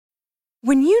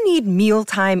When you need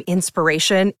mealtime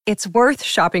inspiration, it's worth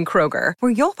shopping Kroger,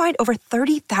 where you'll find over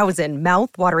 30,000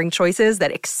 mouth-watering choices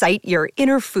that excite your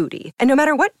inner foodie. And no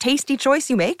matter what tasty choice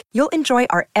you make, you'll enjoy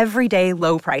our everyday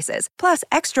low prices, plus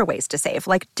extra ways to save,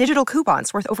 like digital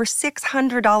coupons worth over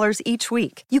 $600 each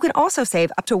week. You can also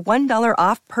save up to $1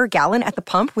 off per gallon at the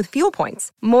pump with fuel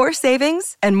points. More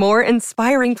savings and more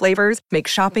inspiring flavors make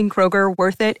shopping Kroger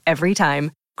worth it every time.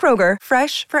 Kroger,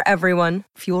 fresh for everyone.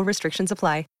 Fuel restrictions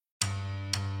apply.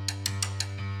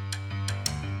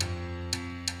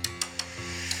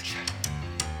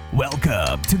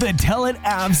 Welcome to the Tell It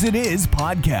Avs It Is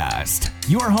podcast,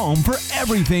 your home for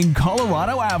everything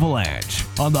Colorado Avalanche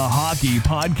on the Hockey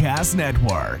Podcast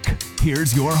Network.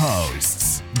 Here's your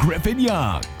hosts, Griffin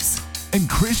Youngs and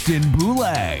Christian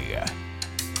Boulay.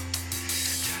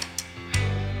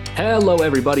 Hello,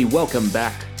 everybody. Welcome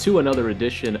back to another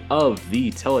edition of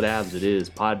the Tell It Avs It Is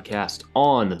podcast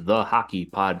on the Hockey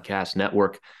Podcast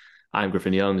Network. I'm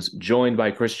Griffin Youngs, joined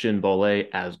by Christian Boulay,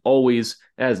 as always,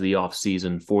 as the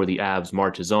offseason for the Avs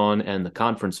marches on, and the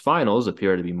conference finals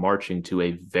appear to be marching to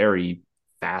a very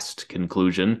fast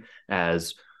conclusion,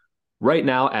 as right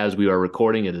now, as we are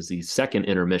recording, it is the second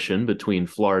intermission between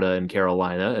Florida and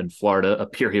Carolina, and Florida a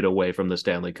period away from the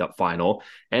Stanley Cup final,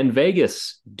 and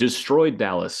Vegas destroyed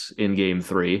Dallas in Game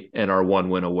 3 and are one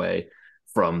win away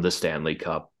from the Stanley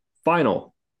Cup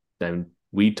final. And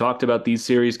we talked about these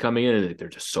series coming in, and they're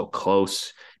just so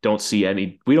close. We don't see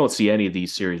any of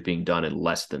these series being done in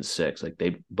less than 6. Like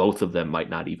both of them might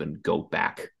not even go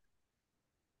back.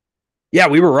 Yeah,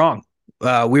 we were wrong.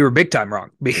 We were big time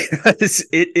wrong, because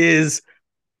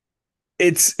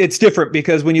it's different,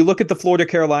 because when you look at the Florida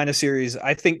Carolina series,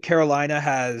 I think Carolina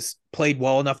has played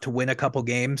well enough to win a couple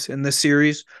games in this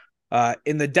series.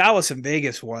 In the Dallas and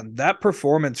Vegas one, that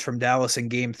performance from Dallas in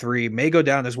Game 3 may go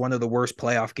down as one of the worst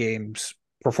playoff games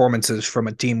performances from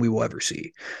a team we will ever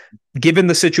see. Given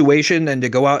the situation, and to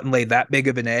go out and lay that big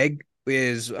of an egg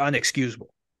is unexcusable.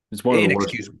 It's one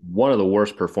of the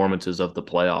worst performances of the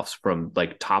playoffs, from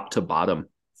like top to bottom,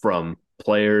 from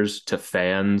players to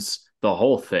fans. The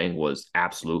whole thing was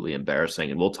absolutely embarrassing.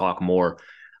 And we'll talk more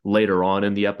later on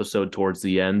in the episode towards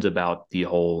the end about the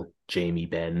whole Jamie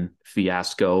Benn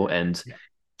fiasco and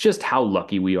just how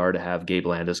lucky we are to have Gabe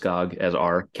Landeskog as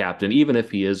our captain, even if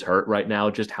he is hurt right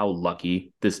now. Just how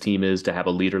lucky this team is to have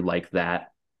a leader like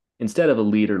that instead of a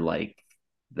leader like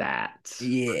that.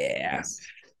 Yeah.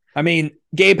 I mean,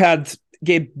 Gabe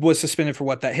was suspended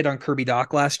for that hit on Kirby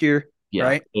Dach last year,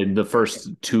 right? In the first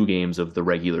 2 games of the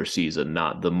regular season,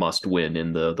 not the must win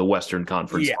in the Western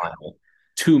Conference final.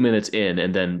 2 minutes in,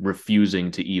 and then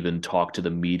refusing to even talk to the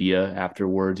media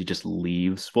afterwards. He just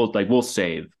leaves. We'll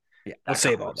save I'll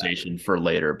save all that for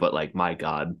later, but like, my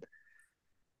God,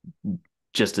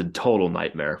 just a total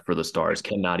nightmare for the Stars.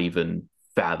 Cannot even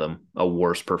fathom a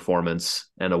worse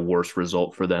performance and a worse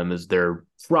result for them, as they're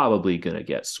probably going to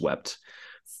get swept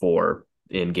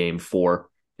in Game 4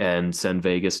 and send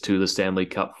Vegas to the Stanley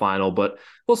Cup final. But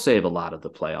we'll save a lot of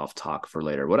the playoff talk for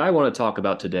later. What I want to talk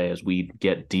about today, as we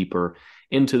get deeper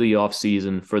into the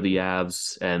offseason for the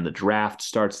Avs, and the draft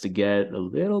starts to get a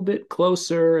little bit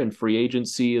closer, and free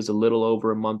agency is a little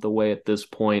over a month away at this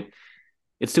point,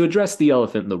 it's to address the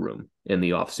elephant in the room in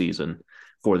the offseason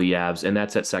for the Avs, and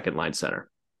that's at second line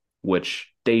center,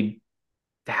 which they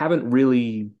haven't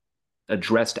really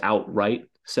addressed outright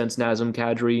since Nazem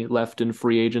Kadri left in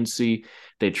free agency.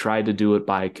 They tried to do it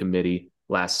by committee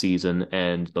last season,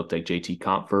 and looked like JT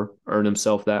Compher earned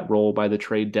himself that role by the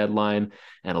trade deadline.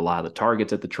 And a lot of the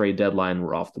targets at the trade deadline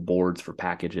were off the boards for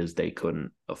packages they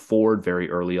couldn't afford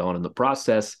very early on in the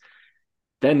process.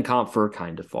 Then Compher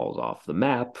kind of falls off the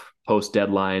map post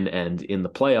deadline, and in the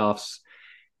playoffs,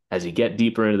 as you get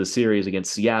deeper into the series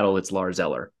against Seattle, it's Lars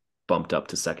Eller bumped up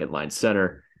to second line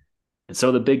center. And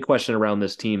so the big question around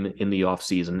this team in the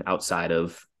offseason, outside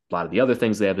of a lot of the other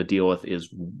things they have to deal with, is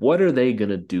what are they going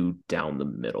to do down the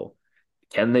middle?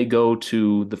 Can they go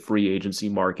to the free agency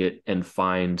market and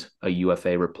find a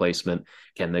UFA replacement?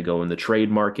 Can they go in the trade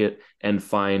market and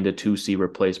find a 2C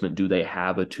replacement? Do they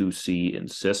have a 2C in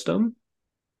system?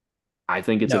 I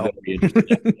think it's a very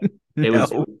interesting.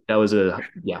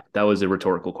 That was a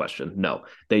rhetorical question. No,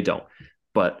 they don't.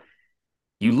 But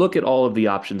you look at all of the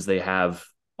options they have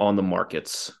on the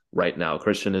markets right now.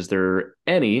 Christian, is there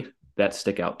any that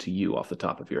stick out to you off the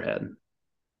top of your head?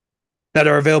 That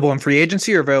are available in free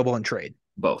agency or available in trade?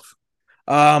 Both.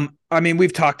 I mean,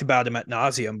 we've talked about him ad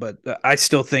nauseum, but I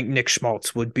still think Nick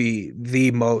Schmaltz would be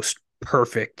the most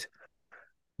perfect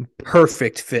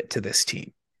fit to this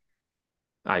team.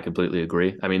 I completely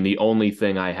agree. I mean, the only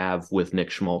thing I have with Nick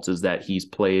Schmaltz is that he's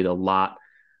played a lot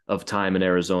of time in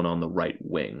Arizona on the right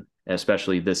wing.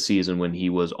 especially this season when he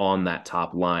was on that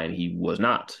top line. He was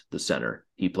not the center.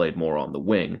 He played more on the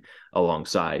wing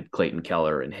alongside Clayton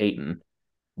Keller and Hayton.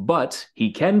 But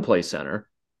he can play center,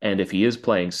 and if he is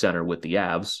playing center with the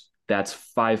Avs, that's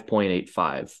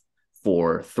 5.85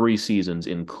 for 3 seasons,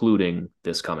 including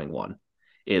this coming one.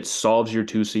 It solves your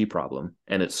 2C problem,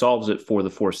 and it solves it for the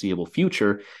foreseeable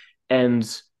future.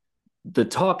 And the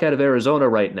talk out of Arizona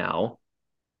right now,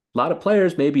 a lot of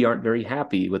players maybe aren't very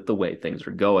happy with the way things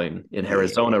are going in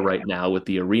Arizona right now with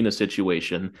the arena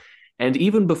situation. And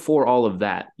even before all of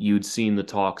that, you'd seen the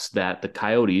talks that the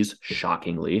Coyotes,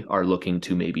 shockingly, are looking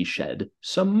to maybe shed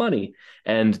some money.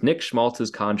 And Nick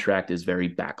Schmaltz's contract is very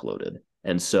backloaded.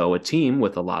 And so a team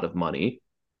with a lot of money,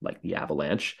 like the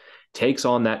Avalanche, takes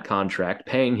on that contract,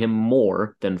 paying him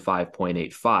more than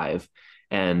 5.85,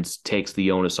 and takes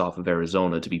the onus off of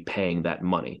Arizona to be paying that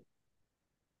money.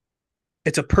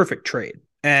 It's a perfect trade.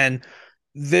 And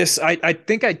this, I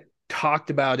think I talked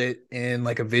about it in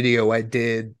like a video I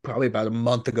did probably about a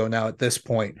month ago now at this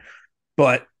point.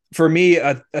 But for me,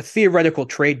 a theoretical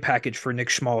trade package for Nick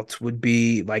Schmaltz would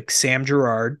be like Sam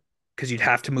Girard, because you'd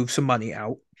have to move some money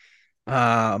out.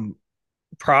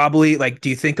 Probably like, do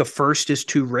you think a first is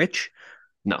too rich?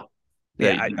 No.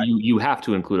 Yeah, you have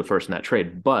to include a first in that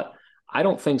trade, but I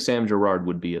don't think Sam Girard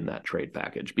would be in that trade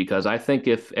package, because I think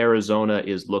if Arizona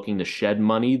is looking to shed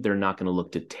money, they're not going to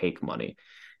look to take money.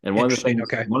 And one of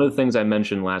the things I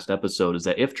mentioned last episode is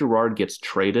that if Girard gets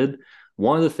traded,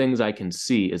 one of the things I can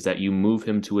see is that you move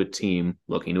him to a team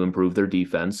looking to improve their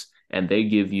defense, and they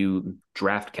give you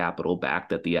draft capital back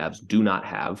that the Avs do not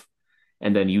have.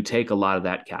 And then you take a lot of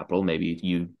that capital, maybe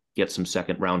you get some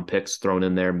second round picks thrown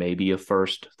in there, maybe a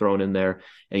first thrown in there,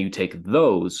 and you take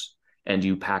those and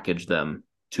you package them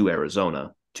to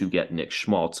Arizona to get Nick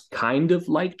Schmaltz, kind of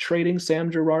like trading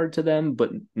Sam Girard to them,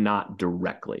 but not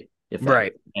directly, if that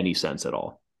makes any sense at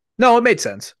all. No, it made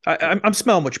sense. I'm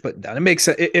smelling what you're putting down. It makes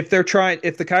sense. If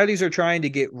the Coyotes are trying to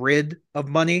get rid of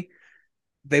money,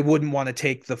 they wouldn't want to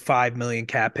take the $5 million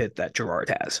cap hit that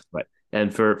Girard has. Right.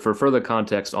 And for further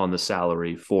context on the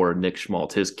salary for Nick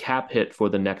Schmaltz, his cap hit for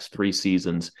the next 3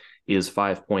 seasons is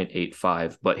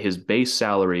 5.85, but his base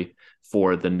salary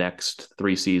for the next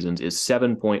 3 seasons is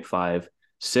 7.5,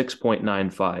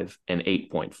 6.95, and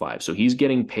 8.5. So he's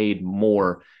getting paid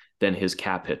more than his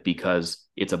cap hit because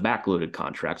it's a backloaded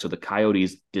contract. So the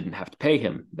Coyotes didn't have to pay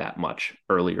him that much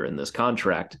earlier in this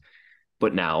contract,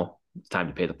 but now it's time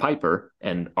to pay the piper.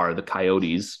 And are the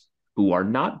Coyotes, who are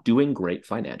not doing great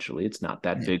financially, it's not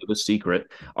that big of a secret,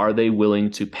 are they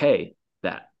willing to pay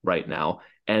that right now?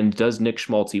 And does Nick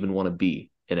Schmaltz even want to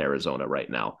be in Arizona right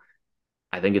now?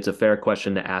 I think it's a fair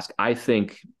question to ask. I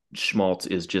think Schmaltz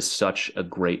is just such a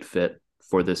great fit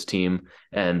for this team,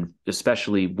 and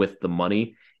especially with the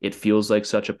money, it feels like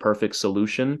such a perfect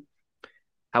solution.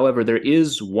 However, there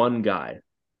is one guy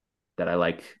that I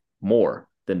like more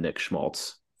than Nick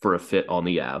Schmaltz for a fit on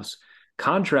the Avs.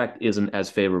 Contract isn't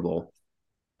as favorable,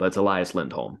 but it's Elias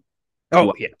Lindholm.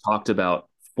 Oh, yeah. Talked about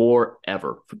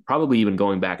forever, probably even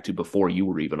going back to before you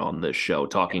were even on this show,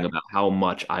 talking about how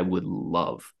much I would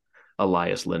love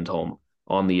Elias Lindholm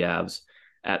on the Avs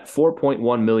at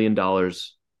 $4.1 million,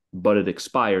 but it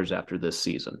expires after this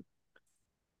season.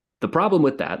 The problem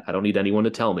with that, I don't need anyone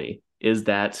to tell me, is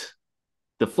that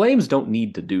the Flames don't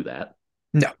need to do that.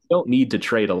 No. They don't need to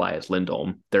trade Elias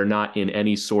Lindholm. They're not in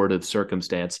any sort of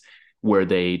circumstance where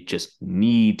they just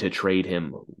need to trade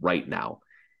him right now.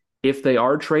 If they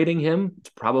are trading him, it's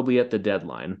probably at the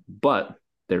deadline, but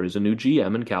there is a new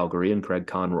GM in Calgary and Craig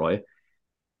Conroy.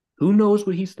 Who knows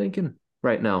what he's thinking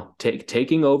right now?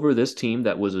 Taking over this team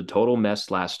that was a total mess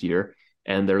last year,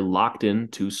 and they're locked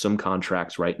into some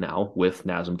contracts right now with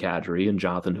Nazem Kadri and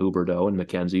Jonathan Huberdeau and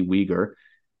Mackenzie Weegar.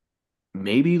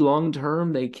 Maybe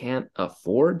long-term they can't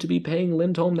afford to be paying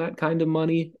Lindholm that kind of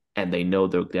money, and they know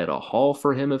they'll get a haul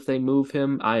for him if they move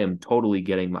him. I am totally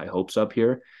getting my hopes up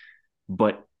here.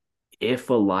 But if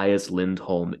Elias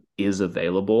Lindholm is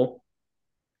available,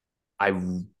 I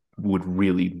would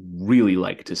really, really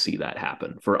like to see that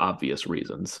happen for obvious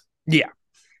reasons. Yeah.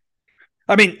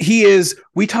 I mean,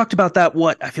 we talked about that,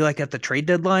 I feel like at the trade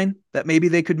deadline, that maybe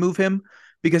they could move him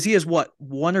because he has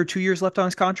 1 or 2 years left on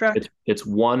his contract? It's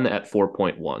 1 at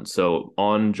 4.1. So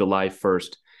on July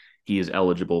 1st, he is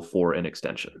eligible for an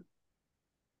extension.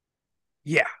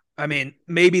 Yeah. I mean,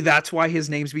 maybe that's why his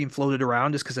name's being floated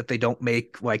around, is because if they don't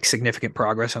make like significant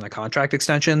progress on a contract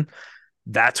extension,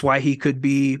 that's why he could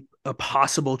be a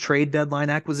possible trade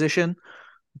deadline acquisition.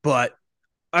 But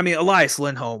I mean, Elias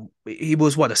Lindholm, he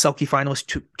was a Selke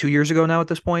finalist 2 years ago now at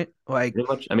this point. Like, pretty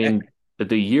much. I mean,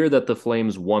 The year that the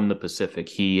Flames won the Pacific,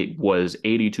 he was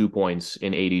 82 points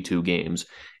in 82 games.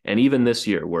 And even this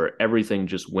year, where everything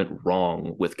just went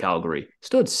wrong with Calgary,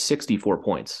 still had 64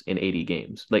 points in 80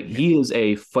 games. Like, he is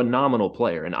a phenomenal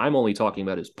player. And I'm only talking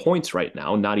about his points right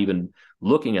now, not even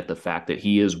looking at the fact that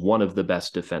he is one of the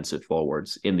best defensive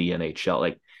forwards in the NHL.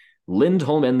 Like,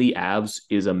 Lindholm and the Avs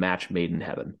is a match made in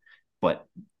heaven. But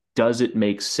does it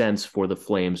make sense for the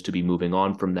Flames to be moving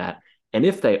on from that? And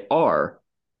if they are,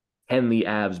 can the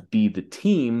Avs be the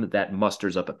team that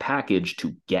musters up a package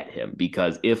to get him?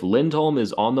 Because if Lindholm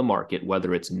is on the market,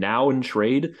 whether it's now in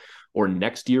trade or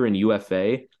next year in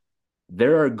UFA,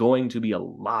 there are going to be a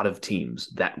lot of teams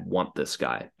that want this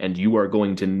guy, and you are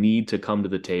going to need to come to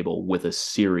the table with a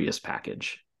serious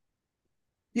package.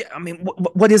 Yeah, I mean,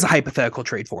 what is a hypothetical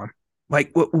trade for him?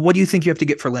 Like, what do you think you have to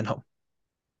get for Lindholm?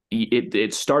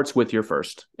 It starts with your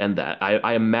first, and that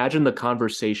I imagine the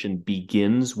conversation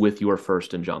begins with your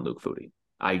first and Jean-Luc Foudy.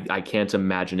 I can't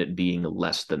imagine it being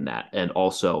less than that. And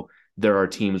also, there are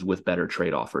teams with better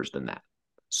trade offers than that.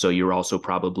 So you're also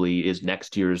probably, is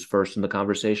next year's first in the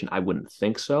conversation? I wouldn't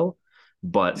think so.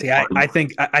 But see, I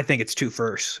think it's 2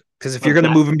 firsts, because if you're going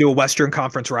to move him to a Western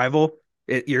Conference rival,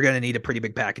 you're going to need a pretty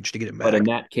big package to get him back. But in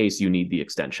that case, you need the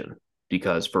extension.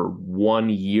 Because for 1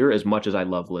 year, as much as I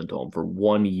love Lindholm, for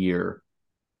 1 year,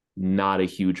 not a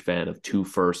huge fan of 2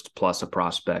 firsts plus a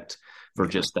prospect for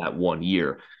just that 1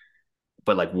 year.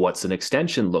 But like, what's an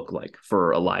extension look like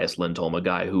for Elias Lindholm, a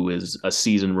guy who is a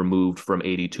season removed from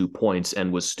 82 points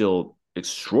and was still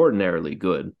extraordinarily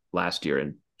good last year,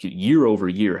 and year over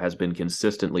year has been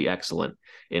consistently excellent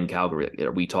in Calgary?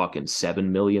 Are we talking $7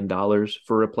 million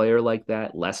for a player like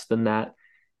that? Less than that?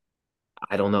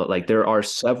 I don't know. Like, there are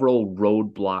several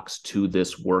roadblocks to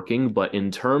this working, but in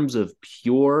terms of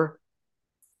pure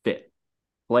fit,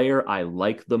 player I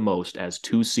like the most as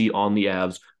 2C on the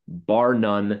Avs, bar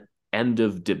none, end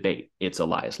of debate, it's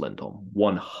Elias Lindholm,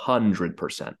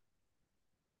 100%.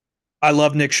 I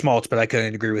love Nick Schmaltz, but I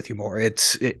couldn't agree with you more.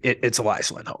 It's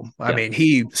Elias Lindholm. I mean,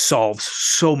 he solves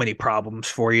so many problems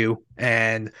for you.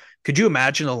 And could you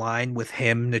imagine a line with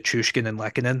him, Nichushkin, and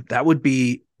Lehkonen? That would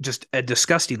be just a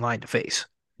disgusting line to face.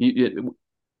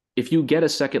 If you get a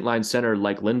second line center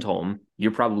like Lindholm,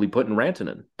 you're probably putting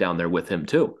Rantanen down there with him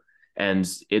too. And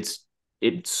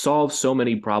it solves so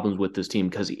many problems with this team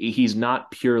because he's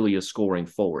not purely a scoring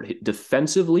forward.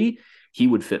 Defensively, he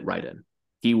would fit right in.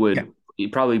 He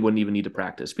probably wouldn't even need to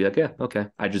practice. Be like, yeah, okay,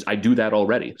 I do that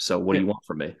already. So what do you want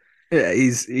from me? Yeah,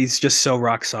 he's just so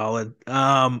rock solid.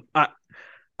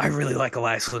 I really like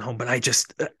Elias Lindholm, but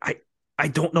I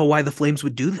don't know why the Flames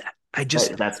would do that.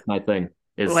 That's my thing.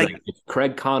 Is like, if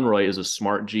Craig Conroy is a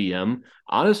smart GM,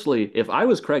 honestly, if I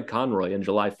was Craig Conroy and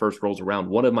July 1st rolls around,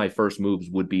 one of my first moves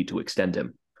would be to extend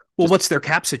him. Well, what's their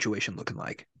cap situation looking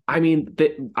like? I mean,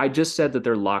 I just said that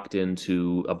they're locked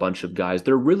into a bunch of guys.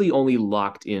 They're really only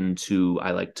locked into,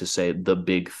 I like to say, the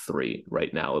big 3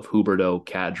 right now of Huberdeau,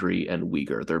 Kadri, and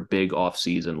Weegar. Their big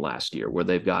offseason last year, where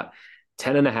they've got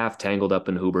 10.5 tangled up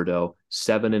in Huberdeau,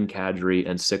 7 in Kadri,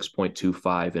 and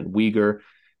 6.25 in Weegar.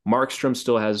 Markstrom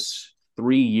still has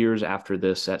 3 years after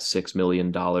this at $6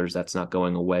 million. That's not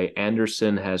going away.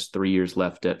 Anderson has 3 years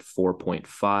left at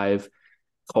 4.5.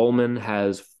 Coleman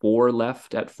has 4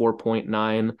 left at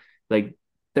 4.9. Like,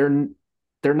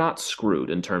 they're not screwed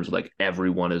in terms of like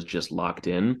everyone is just locked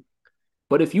in.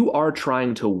 But if you are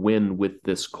trying to win with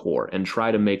this core and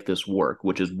try to make this work,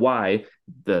 which is why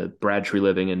the Brad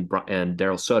Treliving and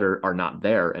Daryl Sutter are not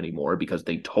there anymore, because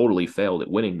they totally failed at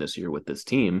winning this year with this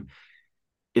team,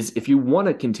 is if you want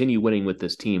to continue winning with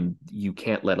this team, you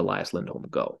can't let Elias Lindholm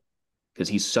go because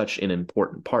he's such an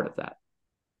important part of that.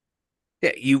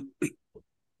 Yeah,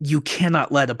 you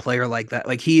cannot let a player like that.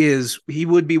 Like, he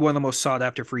would be one of the most sought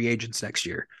after free agents next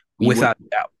year, without a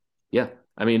doubt. Yeah.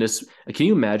 I mean, can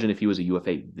you imagine if he was a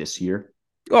UFA this year?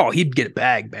 Oh, he'd get a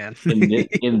bag, man.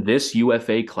 in this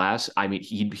UFA class, I mean,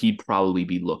 he'd probably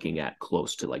be looking at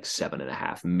close to like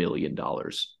 $7.5 million.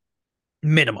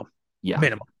 Minimum. Yeah.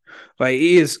 Minimum. Like,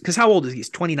 he is, because how old is he? He's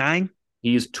 29?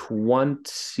 He's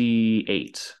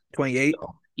 28. 28?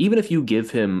 So even if you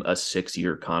give him a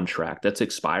 6-year contract, that's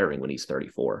expiring when he's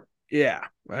 34. Yeah.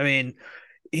 I mean,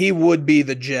 he would be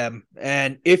the gem.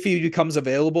 And if he becomes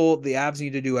available, the Avs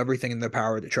need to do everything in their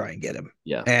power to try and get him.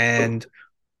 Yeah. And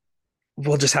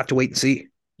we'll just have to wait and see.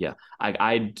 Yeah.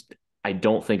 I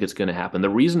don't think it's going to happen. The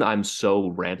reason I'm so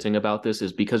ranting about this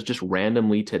is because just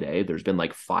randomly today, there's been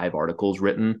like 5 articles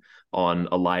written on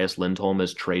Elias Lindholm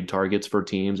as trade targets for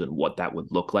teams and what that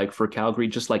would look like for Calgary,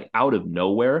 just like out of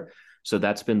nowhere. So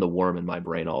that's been the worm in my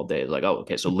brain all day. It's like, oh,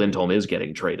 okay, so Lindholm is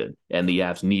getting traded and the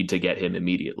Avs need to get him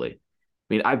immediately.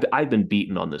 mean, I've been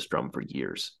beaten on this drum for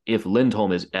years. If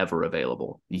Lindholm is ever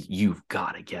available, you've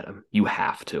got to get him. You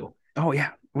have to. Oh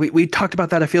yeah, we talked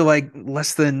about that. I feel like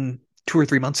less than 2 or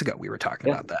 3 months ago we were talking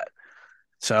about that.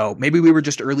 So maybe we were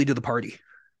just early to the party.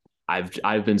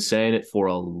 I've been saying it for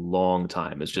a long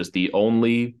time. It's just the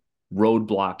only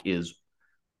roadblock is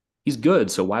he's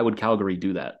good. So why would Calgary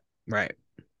do that? Right.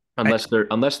 Unless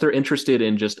they're interested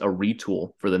in just a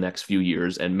retool for the next few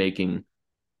years and making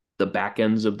the back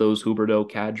ends of those Huberdeau,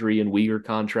 Kadri, and Weegar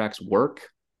contracts work.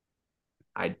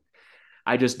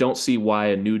 I just don't see why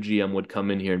a new GM would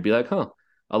come in here and be like,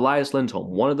 Elias Lindholm,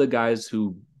 one of the guys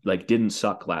who like didn't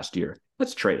suck last year.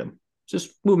 Let's trade him.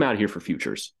 Just move him out of here for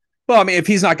futures. Well, I mean, if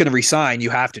he's not going to resign,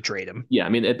 you have to trade him. Yeah, I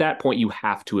mean, at that point, you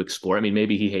have to explore. I mean,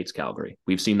 maybe he hates Calgary.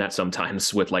 We've seen that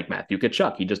sometimes with like Matthew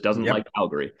Tkachuk. He just doesn't like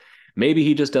Calgary. Maybe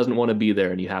he just doesn't want to be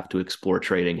there and you have to explore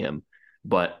trading him.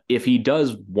 But if he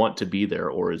does want to be there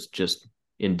or is just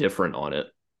indifferent on it,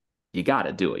 you got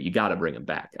to do it. You got to bring him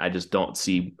back. I just don't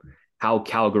see how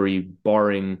Calgary,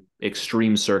 barring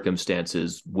extreme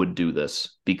circumstances, would do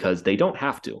this because they don't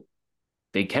have to.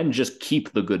 They can just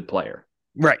keep the good player.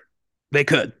 Right. They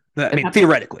could. I mean,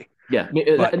 theoretically. Yeah.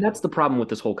 And that's the problem with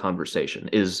this whole conversation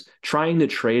is trying to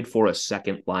trade for a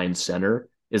second line center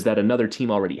is that another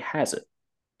team already has it.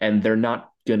 And they're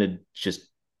not going to just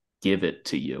give it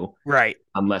to you. Right.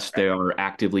 Unless they are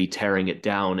actively tearing it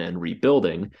down and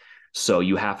rebuilding. So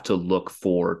you have to look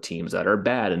for teams that are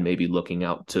bad and maybe looking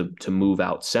out to move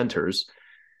out centers.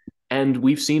 And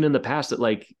we've seen in the past that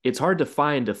like it's hard to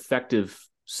find effective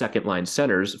second line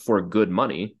centers for good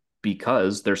money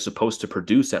because they're supposed to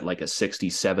produce at like a 60,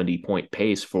 70 point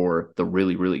pace for the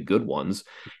really, really good ones.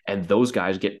 And those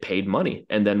guys get paid money.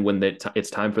 And then when it's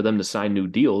time for them to sign new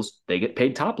deals, they get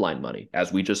paid top line money,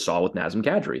 as we just saw with Nazem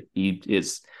Kadri. He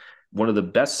is one of the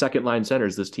best second line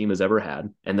centers this team has ever had,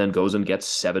 and then goes and gets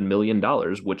 $7 million,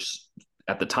 which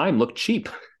at the time looked cheap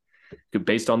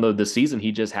based on the season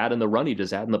he just had and the run he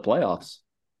just had in the playoffs.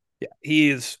 Yeah,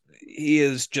 he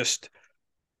is just,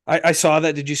 I saw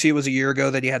that. Did you see it was a year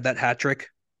ago that he had that hat trick?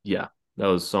 Yeah, that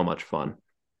was so much fun.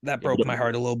 That broke my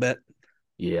heart a little bit.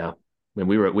 Yeah. I mean,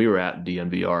 we were at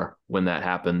DNVR when that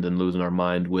happened and losing our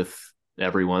mind with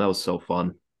everyone. That was so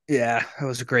fun. Yeah, it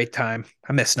was a great time.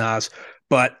 I miss Nas.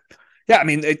 But yeah, I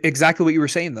mean, exactly what you were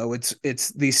saying, though.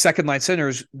 It's these second line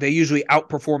centers, they usually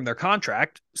outperform their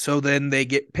contract, so then they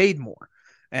get paid more.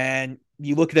 And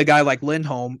you look at a guy like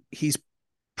Lindholm, he's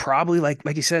probably like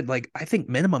you said, like I think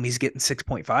minimum he's getting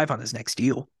 6.5 on his next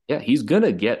deal. Yeah, he's going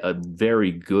to get a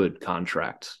very good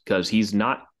contract because he's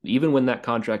not, even when that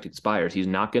contract expires, he's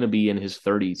not going to be in his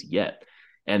 30s yet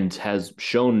and has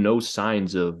shown no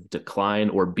signs of decline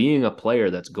or being a player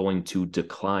that's going to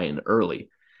decline early.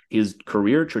 His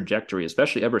career trajectory,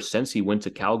 especially ever since he went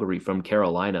to Calgary from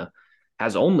Carolina,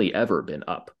 has only ever been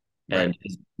up and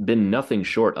has been nothing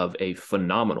short of a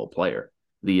phenomenal player.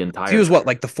 He was what,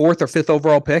 like the 4th or 5th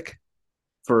overall pick?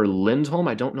 For Lindholm,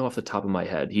 I don't know off the top of my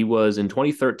head. He was in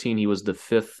 2013, he was the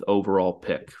 5th overall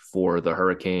pick for the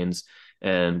Hurricanes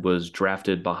and was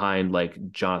drafted behind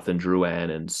like Jonathan Drouin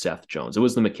and Seth Jones. It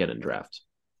was the McKinnon draft.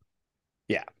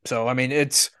 Yeah. So, I mean,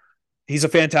 he's a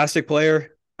fantastic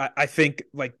player. I think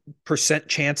like percent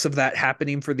chance of that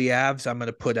happening for the Avs, I'm going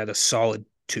to put at a solid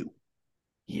 2.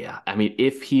 Yeah. I mean,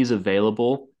 if he's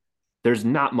available, there's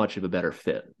not much of a better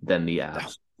fit than the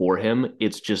Avs for him.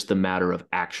 It's just a matter of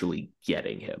actually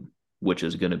getting him, which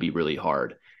is going to be really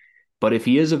hard. But if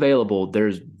he is available,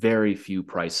 there's very few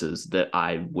prices that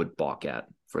I would balk at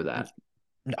for that.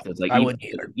 No, like I wouldn't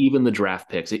either. Even the draft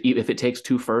picks, if it takes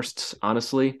 2 firsts,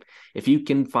 honestly, if you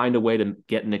can find a way to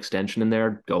get an extension in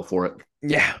there, go for it.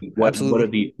 Yeah, absolutely. What are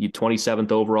the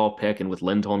 27th overall pick? And with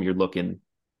Lindholm, you're looking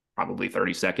probably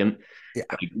 32nd. Yeah.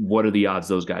 Like, what are the odds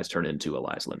those guys turn into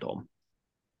Elias Lindholm?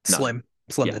 Slim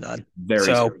to none. Very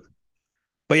so.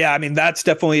 But yeah, I mean, that's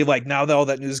definitely like now that all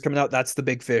that news is coming out, that's the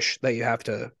big fish that you have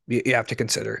to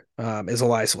consider is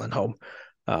Elias Lindholm.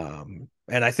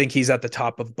 And I think he's at the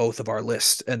top of both of our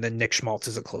lists. And then Nick Schmaltz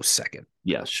is a close second.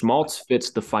 Yeah, Schmaltz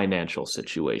fits the financial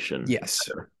situation. Yes.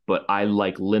 Better, but I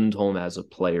like Lindholm as a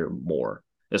player more,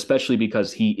 especially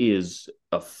because he is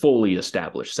a fully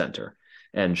established center.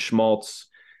 And Schmaltz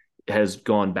has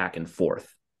gone back and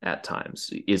forth at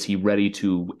times. Is he ready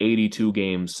to 82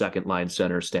 games, second line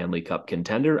center, Stanley Cup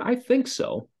contender? I think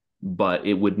so, but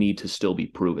it would need to still be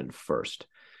proven first.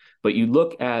 But you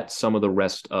look at some of the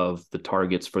rest of the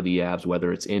targets for the Avs,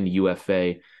 whether it's in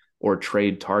UFA or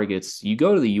trade targets, you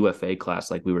go to the UFA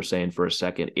class, like we were saying for a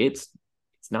second, it's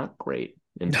not great.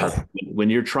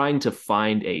 When you're trying to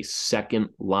find a second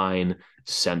line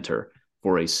center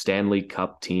for a Stanley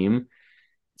Cup team,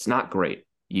 it's not great.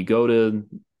 You go to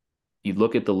you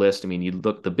look at the list. I mean,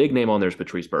 the big name on there is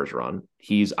Patrice Bergeron.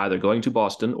 He's either going to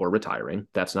Boston or retiring.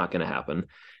 That's not going to happen.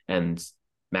 And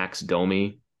Max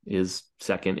Domi is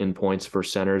second in points for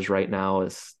centers right now.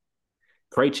 Is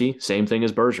Krejci, same thing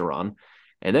as Bergeron.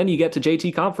 And then you get to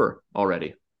JT Compher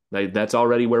already. That's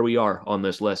already where we are on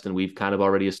this list. And we've kind of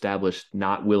already established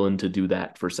not willing to do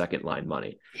that for second line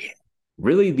money.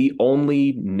 Really, the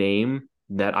only name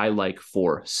that I like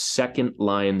for second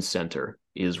line center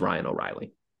is Ryan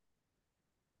O'Reilly.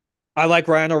 I like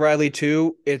Ryan O'Reilly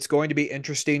too. It's going to be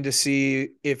interesting to see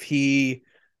if he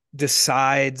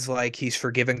decides like he's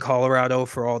forgiven Colorado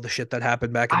for all the shit that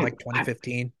happened back in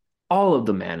 2015. All of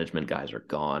the management guys are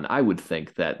gone. I would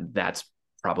think that that's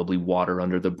probably water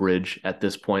under the bridge at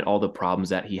this point. All the problems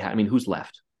that he had. I mean, who's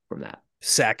left from that?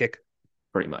 Sakic.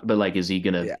 Pretty much. But like, is he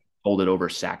going to hold it over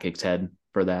Sakic's head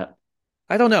for that?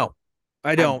 I don't know.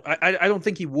 I don't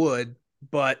think he would.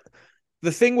 But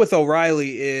the thing with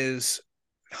O'Reilly is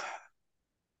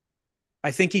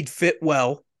I think he'd fit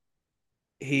well.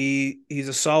 He's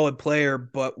a solid player,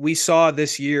 but we saw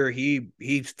this year he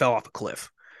fell off a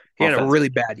cliff. He had a really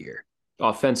bad year.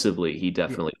 Offensively, he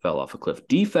definitely fell off a cliff.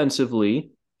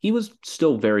 Defensively, he was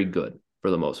still very good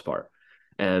for the most part.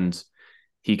 And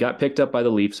he got picked up by the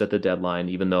Leafs at the deadline,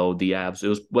 even though the Avs, it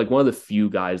was like one of the few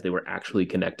guys they were actually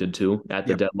connected to at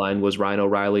the deadline was Ryan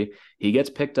O'Reilly. He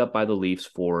gets picked up by the Leafs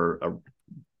for a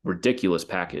ridiculous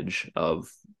package of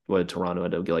what Toronto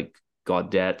had to get, like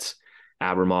Gaudette,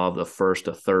 Abramov, a first,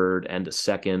 a third, and a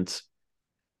second.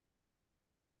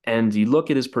 And you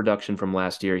look at his production from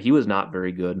last year, he was not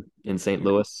very good in St.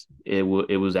 Louis. It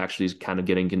was actually kind of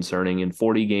getting concerning. In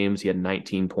 40 games, he had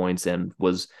 19 points and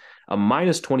was a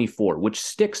minus 24, which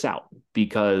sticks out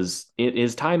because in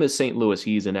his time at St. Louis,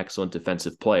 he's an excellent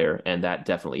defensive player, and that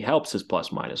definitely helps his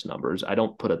plus-minus numbers. I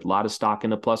don't put a lot of stock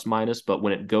in the plus-minus, but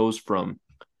when it goes from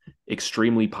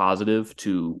extremely positive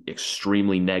to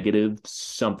extremely negative,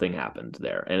 something happened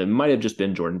there. And it might have just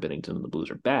been Jordan Binnington and the Blues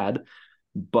are bad,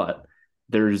 but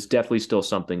there's definitely still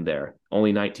something there.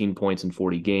 Only 19 points in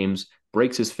 40 games,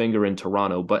 breaks his finger in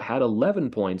Toronto, but had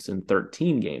 11 points in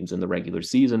 13 games in the regular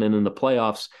season. And in the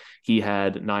playoffs, he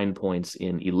had 9 points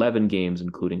in 11 games,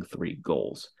 including 3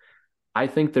 goals. I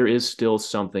think there is still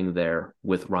something there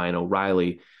with Ryan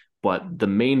O'Reilly, but the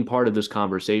main part of this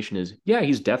conversation is, yeah,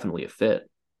 he's definitely a fit,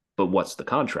 but what's the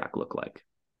contract look like?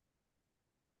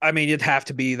 I mean, it'd have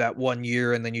to be that 1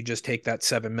 year, and then you just take that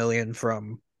 $7 million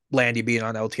from Landy being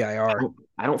on LTIR.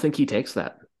 I don't think he takes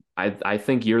that. I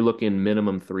think you're looking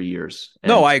minimum 3 years.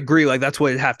 No, I agree. Like that's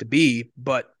what it'd have to be.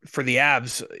 But for the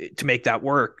Avs to make that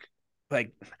work,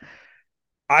 like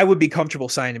I would be comfortable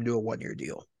signing him to a 1 year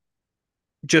deal.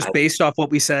 Just based off what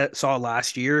we saw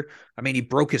last year. I mean, he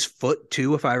broke his foot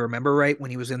too, if I remember right, when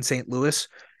he was in St. Louis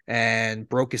and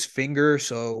broke his finger.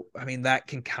 So, I mean, that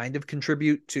can kind of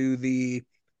contribute to the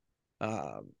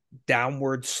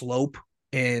downward slope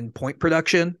in point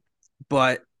production.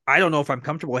 But I don't know if I'm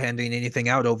comfortable handing anything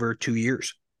out over 2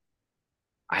 years.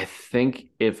 I think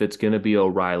if it's going to be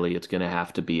O'Reilly, it's going to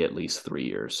have to be at least 3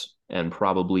 years and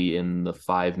probably in the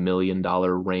 $5 million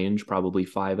range, probably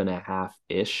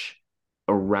 5.5-ish,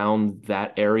 around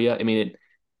that area. I mean,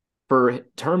 for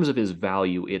terms of his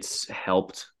value, it's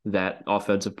helped that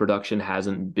offensive production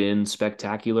hasn't been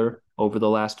spectacular over the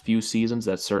last few seasons.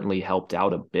 That certainly helped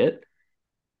out a bit,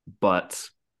 but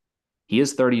he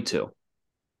is 32.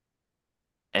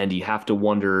 And you have to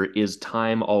wonder, is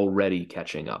time already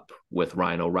catching up with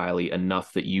Ryan O'Reilly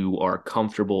enough that you are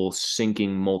comfortable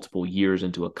sinking multiple years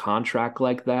into a contract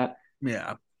like that?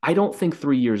 Yeah. I don't think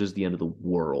 3 years is the end of the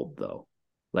world, though.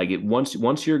 Like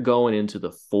once you're going into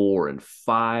the 4 and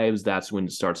 5s, that's when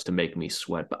it starts to make me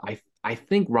sweat. But I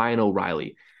think Ryan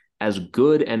O'Reilly, as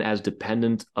good and as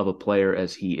dependent of a player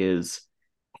as he is,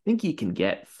 I think you can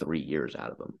get 3 years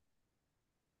out of him.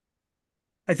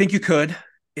 I think you could.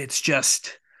 It's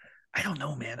just, I don't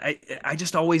know, man. I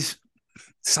just always,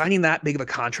 signing that big of a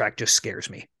contract just scares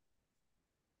me.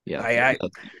 Yeah,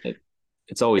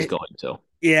 it's always going to.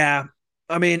 Yeah.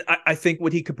 I mean, I think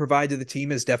what he could provide to the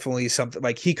team is definitely something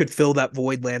like he could fill that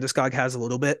void Landeskog has a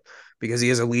little bit because he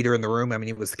is a leader in the room. I mean,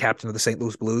 he was the captain of the St.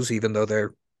 Louis Blues, even though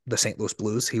they're the St. Louis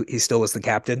Blues. He still was the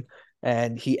captain,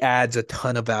 and he adds a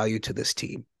ton of value to this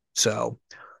team. So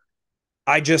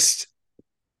I just,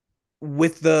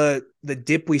 with the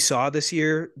dip we saw this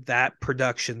year, that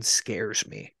production scares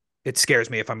me. It scares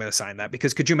me if I'm going to sign that,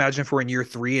 because could you imagine if we're in year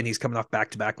 3 and he's coming off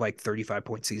back-to-back like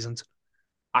 35-point seasons?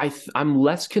 I'm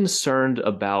less concerned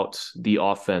about the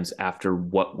offense after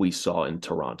what we saw in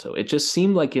Toronto. It just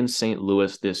seemed like in St.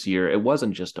 Louis this year, it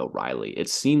wasn't just O'Reilly. It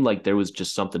seemed like there was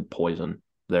just something poison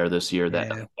there this year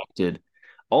that affected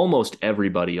almost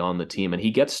everybody on the team. And he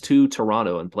gets to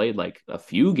Toronto and played like a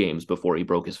few games before he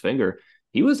broke his finger.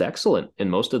 He was excellent in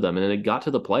most of them. And then it got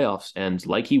to the playoffs. And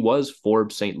like he was for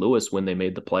St. Louis when they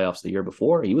made the playoffs the year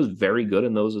before, he was very good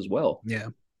in those as well. Yeah.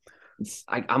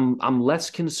 I'm less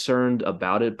concerned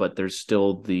about it, but there's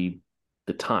still the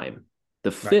time.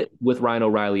 The fit with Ryan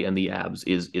O'Reilly and the Avs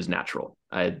is natural.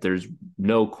 There's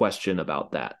no question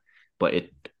about that. But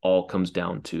it all comes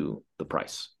down to the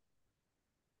price.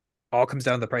 All comes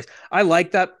down to the price. I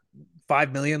like that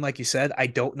 $5 million, like you said. I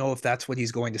don't know if that's what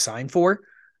he's going to sign for.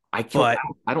 I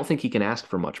don't think he can ask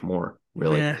for much more,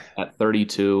 really. At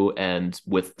 32 and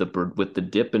with the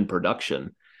dip in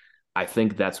production, I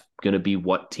think that's going to be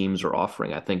what teams are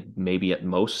offering. I think maybe at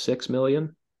most $6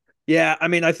 million. Yeah, I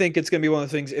mean, I think it's going to be one of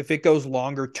the things. If it goes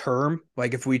longer term,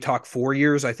 like if we talk 4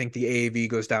 years, I think the AAV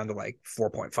goes down to like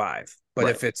 4.5. But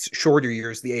if it's shorter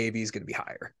years, the AAV is going to be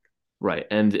higher. Right.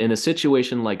 And in a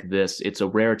situation like this, it's a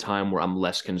rare time where I'm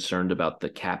less concerned about the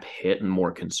cap hit and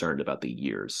more concerned about the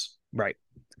years. Right.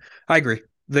 I agree.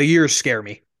 The years scare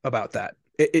me about that.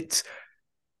 It's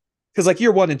because like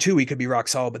year 1 and 2, he could be rock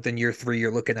solid, but then year 3,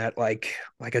 you're looking at like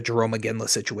a Jerome Iginla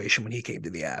situation when he came to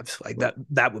the Avs. Like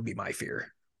that would be my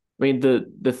fear. I mean,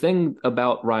 the thing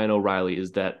about Ryan O'Reilly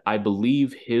is that I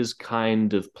believe his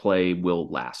kind of play will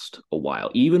last a while.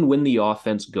 Even when the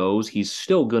offense goes, he's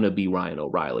still going to be Ryan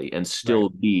O'Reilly and still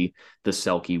be the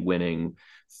Selke winning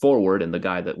forward and the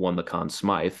guy that won the Conn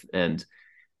Smythe. And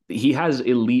he has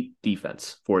elite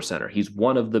defense for center. He's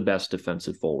one of the best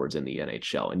defensive forwards in the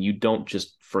NHL. And you don't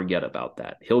just forget about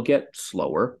that. He'll get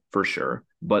slower for sure,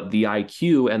 but the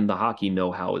IQ and the hockey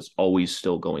know-how is always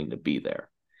still going to be there.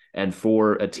 And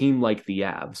for a team like the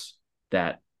Avs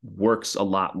that works a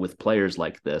lot with players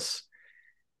like this,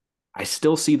 I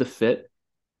still see the fit.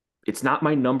 It's not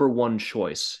my number one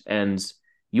choice. And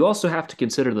you also have to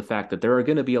consider the fact that there are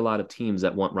going to be a lot of teams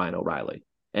that want Ryan O'Reilly.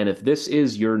 And if this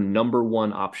is your number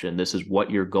one option, this is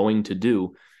what you're going to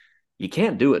do, you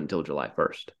can't do it until July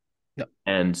 1st. No.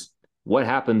 And what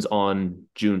happens on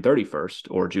June 31st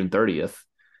or June 30th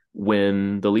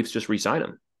when the Leafs just re-sign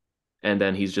him? And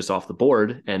then he's just off the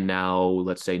board. And now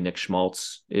let's say Nick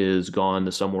Schmaltz is gone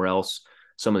to somewhere else.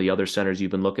 Some of the other centers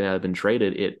you've been looking at have been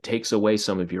traded. It takes away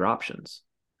some of your options.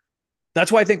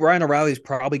 That's why I think Ryan O'Reilly is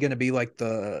probably going to be like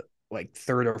the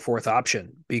third or fourth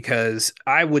option, because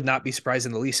I would not be surprised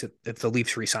in the Leafs if the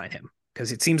Leafs re-sign him,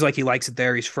 because it seems like he likes it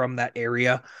there. He's from that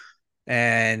area.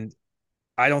 And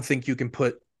I don't think you can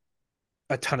put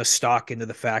a ton of stock into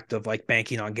the fact of like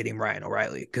banking on getting Ryan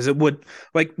O'Reilly, because would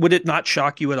it not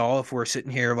shock you at all if we're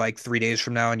sitting here like 3 days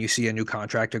from now and you see a new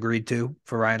contract agreed to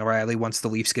for Ryan O'Reilly once the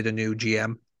Leafs get a new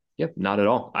GM? Yep, not at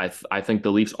all. I think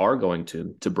the Leafs are going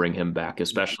to bring him back,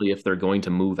 especially if they're going to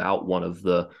move out one of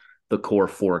the core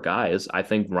 4 guys. I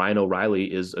think Ryan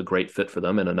O'Reilly is a great fit for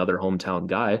them and another hometown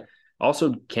guy.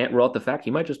 Also, can't rule out the fact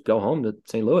he might just go home to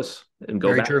St. Louis and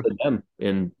go back to them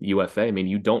in UFA. I mean,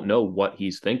 you don't know what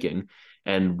he's thinking.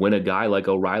 And when a guy like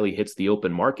O'Reilly hits the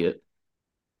open market,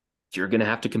 you're going to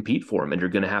have to compete for him and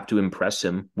you're going to have to impress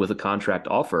him with a contract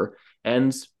offer.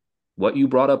 And what you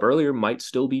brought up earlier might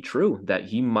still be true, that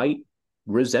he might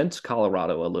resent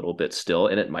Colorado a little bit still,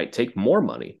 and it might take more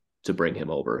money to bring him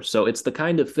over. So it's the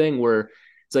kind of thing where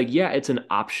it's like, yeah, it's an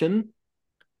option,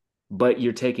 but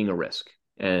you're taking a risk.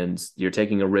 And you're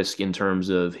taking a risk in terms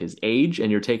of his age,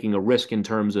 and you're taking a risk in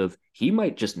terms of he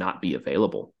might just not be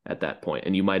available at that point,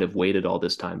 and you might have waited all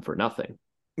this time for nothing.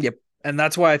 Yep. And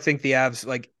that's why I think the Avs,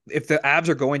 like if the Avs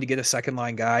are going to get a second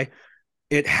line guy,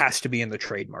 it has to be in the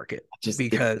trade market, just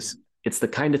because it's the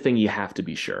kind of thing you have to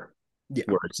be sure. Yeah.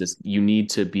 Where it's just, you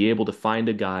need to be able to find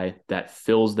a guy that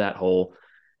fills that hole,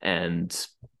 and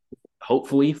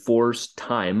hopefully for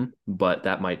time, but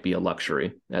that might be a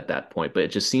luxury at that point. But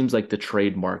it just seems like the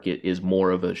trade market is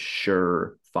more of a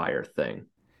surefire thing.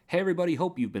 Hey everybody,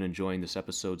 hope you've been enjoying this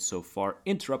episode so far.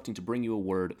 Interrupting to bring you a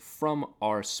word from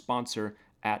our sponsor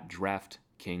at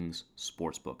DraftKings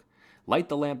Sportsbook. Light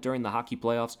the lamp during the hockey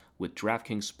playoffs with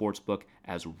DraftKings Sportsbook,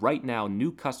 as right now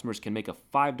new customers can make a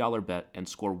 $5 bet and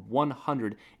score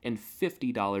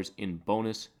 $150 in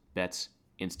bonus bets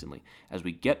instantly. As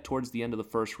we get towards the end of the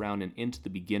first round and into the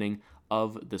beginning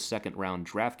of the second round,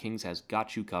 DraftKings has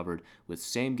got you covered with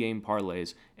same-game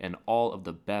parlays and all of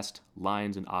the best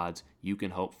lines and odds you can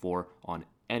hope for on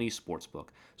any sportsbook.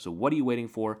 So what are you waiting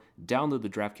for? Download the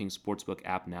DraftKings Sportsbook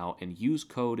app now and use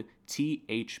code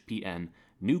THPN.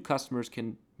 New customers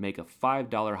can make a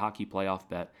 $5 hockey playoff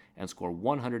bet and score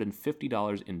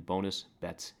 $150 in bonus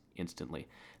bets instantly.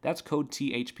 That's code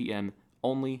THPN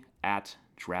only at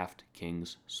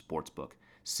DraftKings Sportsbook.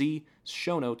 See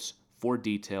show notes for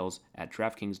details at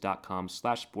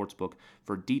DraftKings.com/sportsbook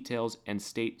for details and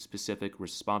state-specific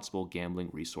responsible gambling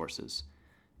resources.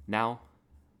 Now,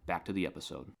 back to the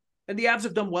episode. And the Avs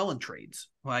have done well in trades.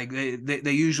 Like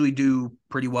they usually do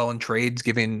pretty well in trades,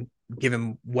 given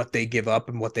what they give up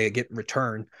and what they get in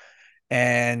return.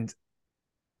 And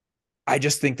I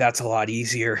just think that's a lot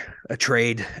easier, a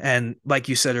trade. And like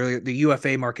you said earlier, the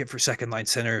UFA market for second line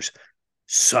centers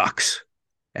sucks.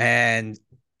 And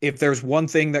if there's one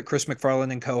thing that Chris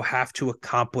MacFarland and co have to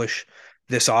accomplish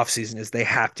this offseason is they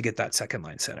have to get that second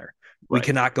line center. Right. We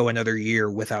cannot go another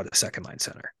year without a second line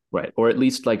center. Right. Or at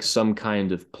least like some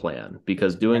kind of plan,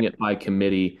 because doing it by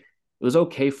committee, it was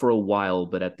okay for a while,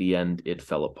 but at the end it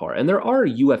fell apart. And there are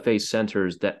UFA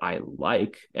centers that I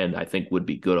like and I think would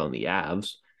be good on the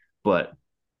Avs, but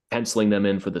penciling them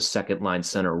in for the second line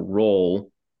center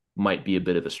role might be a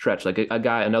bit of a stretch. Like a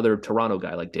guy, another Toronto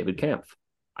guy like David Kampf.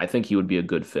 I think he would be a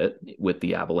good fit with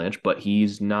the Avalanche, but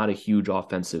he's not a huge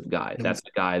offensive guy. That's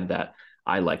the guy that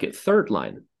I like at third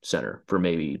line center for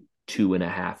maybe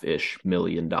 $2.5-ish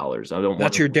million.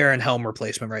 That's your Darren Helm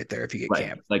replacement right there if you get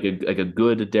Kampf. Like a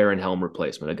good Darren Helm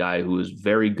replacement, a guy who is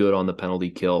very good on the penalty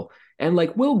kill and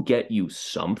like will get you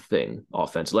something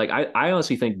offensive. Like I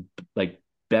honestly think like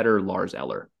better Lars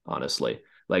Eller, honestly.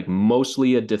 Like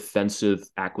mostly a defensive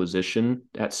acquisition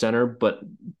at center, but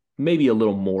maybe a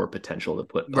little more potential to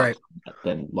put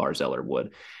than Lars Eller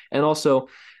would. And also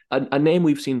a name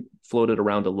we've seen floated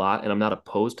around a lot, and I'm not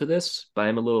opposed to this, but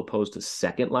I'm a little opposed to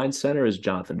second line center is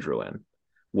Jonathan Drouin,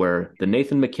 where the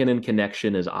Nathan MacKinnon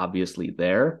connection is obviously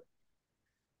there.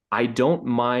 I don't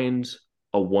mind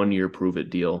a 1-year prove-it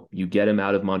deal. You get him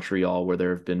out of Montreal where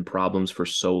there have been problems for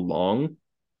so long.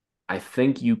 I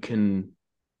think you can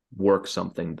work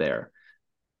something there.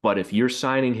 But if you're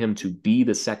signing him to be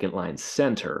the second line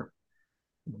center,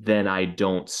 then I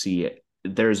don't see it.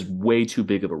 There's way too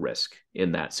big of a risk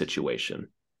in that situation.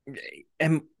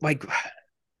 And like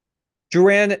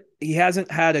Drouin, he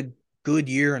hasn't had a good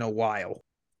year in a while.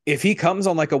 If he comes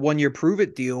on like a 1-year prove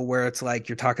it deal where it's like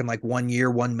you're talking like 1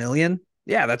 year, $1 million,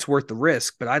 yeah, that's worth the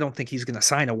risk. But I don't think he's going to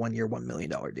sign a 1-year, $1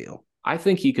 million deal. I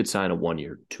think he could sign a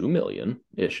 1-year, $2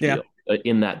 million-ish deal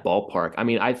in that ballpark. I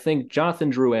mean, I think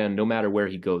Jonathan Drouin, no matter where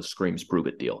he goes, screams prove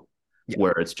it deal. Yeah.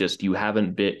 Where it's just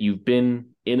you've been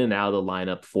in and out of the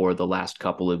lineup for the last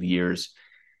couple of years,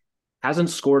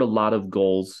 hasn't scored a lot of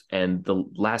goals, and the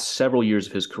last several years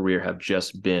of his career have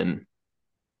just been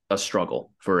a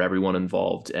struggle for everyone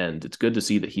involved. And it's good to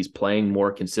see that he's playing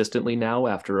more consistently now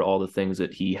after all the things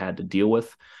that he had to deal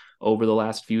with over the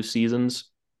last few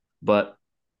seasons. But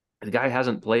the guy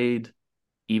hasn't played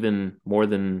even more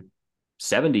than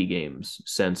 70 games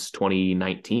since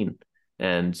 2019.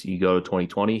 And you go to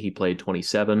 2020, he played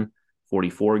 27,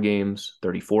 44 games,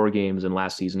 34 games, and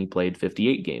last season he played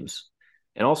 58 games.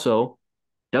 And also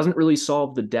doesn't really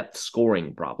solve the depth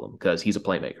scoring problem because he's a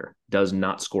playmaker, does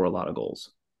not score a lot of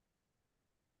goals.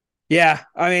 Yeah,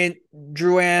 I mean,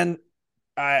 Drouin,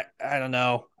 I don't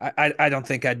know. I don't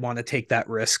think I'd want to take that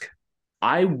risk.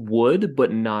 I would,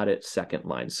 but not at second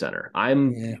line center.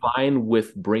 I'm fine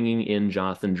with bringing in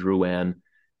Jonathan Drouin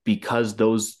because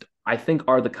those, I think,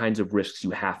 are the kinds of risks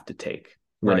you have to take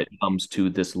when it comes to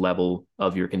this level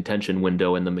of your contention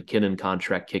window and the MacKinnon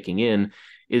contract kicking in,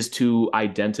 is to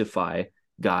identify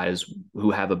guys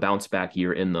who have a bounce back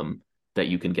year in them that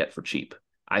you can get for cheap.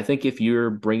 I think if you're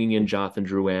bringing in Jonathan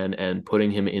Drouin and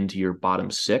putting him into your bottom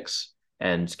six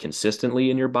and consistently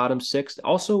in your bottom six,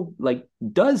 also like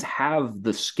does have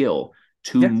the skill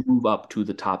to move up to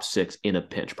the top six in a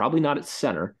pinch, probably not at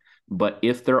center. But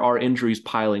if there are injuries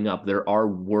piling up, there are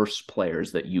worse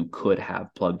players that you could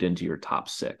have plugged into your top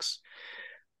six.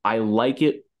 I like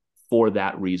it for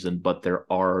that reason, but there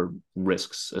are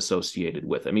risks associated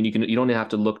with it. I mean, you don't have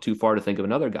to look too far to think of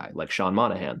another guy like Sean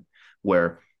Monahan,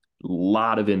 where a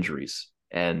lot of injuries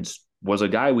and was a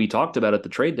guy we talked about at the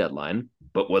trade deadline,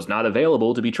 but was not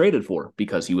available to be traded for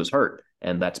because he was hurt.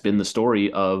 And that's been the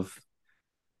story of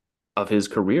his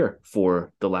career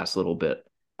for the last little bit.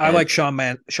 I like Sean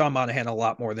Monahan a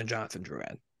lot more than Jonathan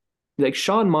Drouin. Like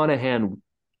Sean Monahan,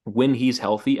 when he's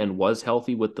healthy and was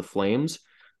healthy with the Flames,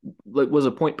 was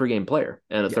a point per game player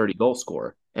and a 30 goal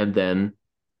scorer. And then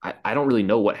I don't really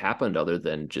know what happened other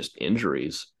than just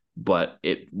injuries, but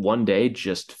it one day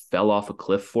just fell off a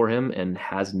cliff for him and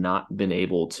has not been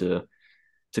able to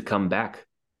come back.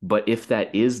 But if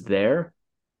that is there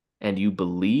and you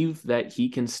believe that he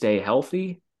can stay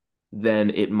healthy, then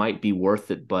it might be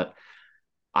worth it. But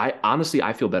I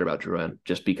feel better about Drouin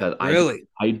just because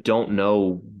I don't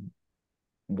know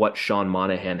what Sean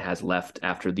Monahan has left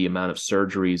after the amount of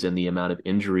surgeries and the amount of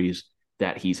injuries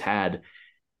that he's had.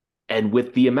 And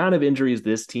with the amount of injuries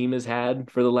this team has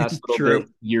had for the last little True. bit,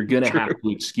 you're going to True. have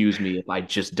to excuse me if I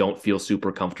just don't feel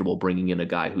super comfortable bringing in a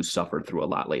guy who's suffered through a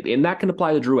lot lately. And that can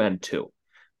apply to Drouin too.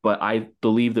 But I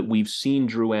believe that we've seen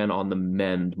Drouin on the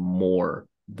mend more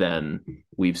than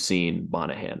we've seen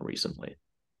Monahan recently.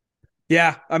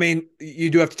 Yeah, I mean, you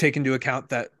do have to take into account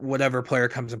that whatever player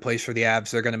comes in place for the Avs,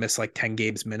 they're going to miss like 10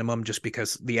 games minimum just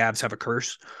because the Avs have a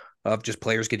curse of just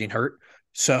players getting hurt.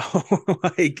 So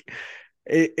like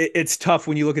it's tough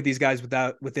when you look at these guys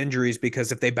with injuries,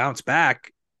 because if they bounce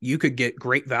back, you could get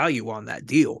great value on that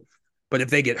deal. But if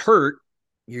they get hurt,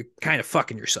 you're kind of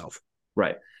fucking yourself.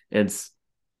 Right. And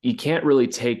you can't really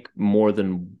take more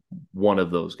than one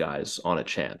of those guys on a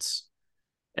chance.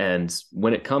 And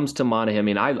when it comes to Monahan, I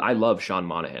mean, I love Sean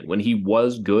Monahan. When he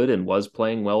was good and was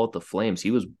playing well with the Flames, he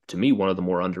was, to me, one of the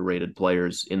more underrated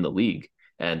players in the league.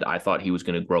 And I thought he was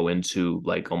going to grow into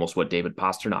like almost what David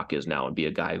Pastrnak is now and be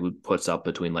a guy who puts up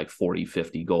between like 40,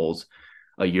 50 goals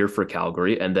a year for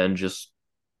Calgary, and then just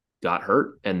got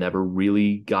hurt and never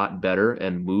really got better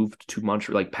and moved to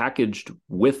Montreal, like packaged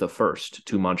with a first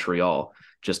to Montreal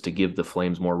just to give the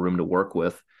Flames more room to work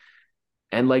with.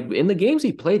 And like in the games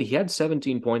he played, he had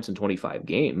 17 points in 25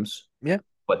 games. Yeah.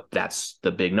 But that's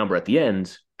the big number at the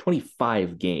end,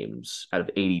 25 games out of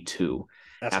 82.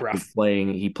 That's After rough.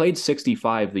 he played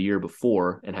 65 the year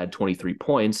before and had 23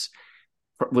 points,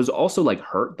 was also like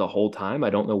hurt the whole time. I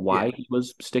don't know why he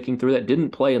was sticking through that. Didn't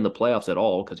play in the playoffs at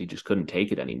all because he just couldn't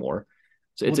take it anymore.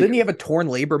 So Didn't he have a torn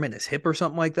labrum in his hip or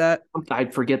something like that? I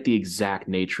forget the exact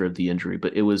nature of the injury,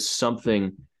 but it was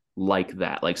something like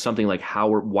that, like something like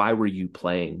why were you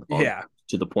playing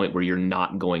to the point where you're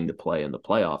not going to play in the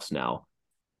playoffs now?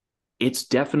 It's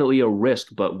definitely a risk,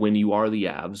 but when you are the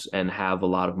Avs and have a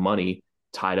lot of money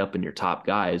tied up in your top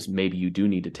guys, maybe you do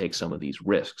need to take some of these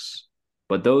risks.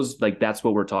 But those, like, that's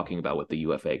what we're talking about with the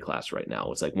UFA class right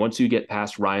now. It's like once you get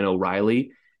past Ryan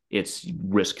O'Reilly, it's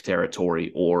risk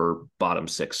territory or bottom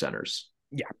six centers.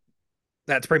 Yeah,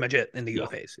 that's pretty much it in the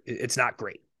UFAs. It's not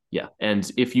great. Yeah, and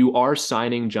if you are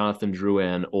signing Jonathan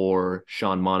Drouin or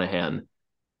Sean Monahan,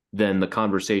 then the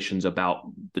conversations about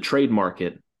the trade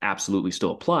market absolutely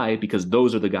still apply, because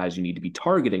those are the guys you need to be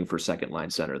targeting for second line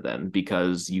center then,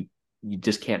 because you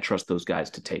just can't trust those guys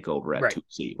to take over at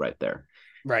 2C right there.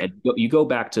 Right. And let's go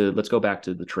back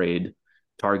to the trade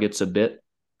targets a bit.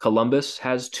 Columbus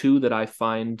has two that I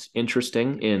find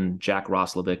interesting in Jack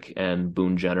Roslovic and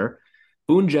Boone Jenner.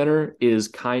 Boone Jenner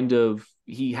is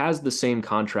he has the same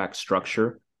contract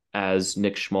structure as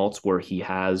Nick Schmaltz, where he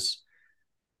has,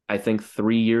 I think,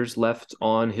 3 years left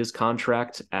on his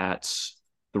contract at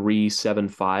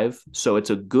 $375. So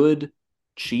it's a good,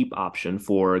 cheap option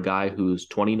for a guy who's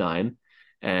 29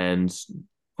 and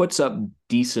puts up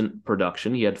decent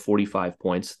production. He had 45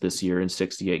 points this year in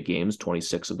 68 games.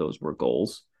 26 of those were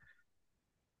goals.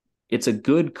 It's a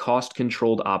good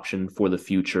cost-controlled option for the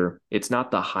future. It's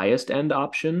not the highest end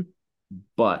option,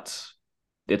 but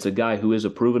it's a guy who is a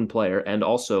proven player and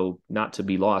also, not to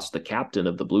be lost, the captain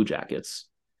of the Blue Jackets.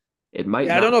 It might.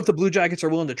 I don't know if the Blue Jackets are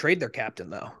willing to trade their captain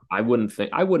though. I wouldn't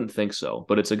think so,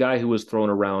 but it's a guy who was thrown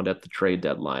around at the trade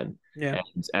deadline. Yeah.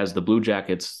 And as the Blue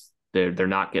Jackets, they're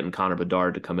not getting Connor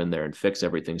Bedard to come in there and fix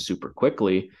everything super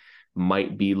quickly.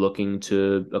 Might be looking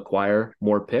to acquire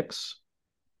more picks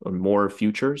or more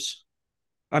futures.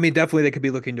 I mean, definitely they could be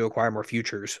looking to acquire more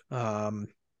futures. I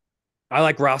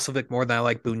like Roslovic more than I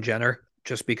like Boone Jenner,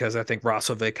 just because I think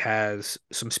Roslovic has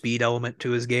some speed element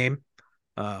to his game.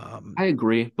 I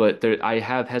agree, but I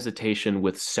have hesitation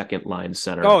with second line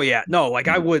center. Oh yeah, no, like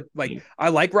I would I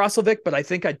like Roslovic, but I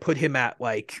think I'd put him at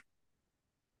like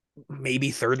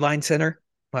maybe third line center.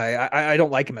 I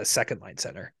don't like him as second line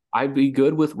center. I'd be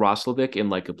good with Roslovic in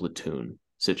like a platoon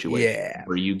situation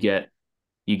where you get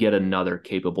another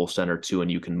capable center too,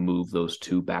 and you can move those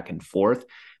two back and forth.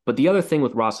 But the other thing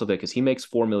with Roslovic is he makes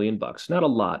 $4 million, not a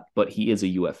lot, but he is a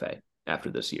UFA after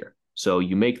this year. So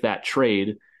you make that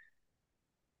trade.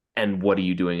 And what are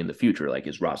you doing in the future? Like,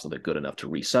 is Roslovic good enough to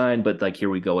re-sign? But like, here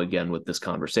we go again with this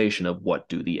conversation of what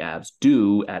do the Avs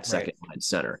do at second line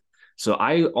center? So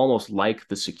I almost like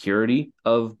the security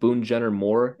of Boone Jenner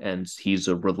more, and he's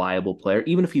a reliable player,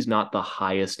 even if he's not the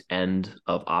highest end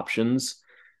of options.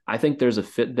 I think there's a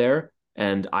fit there.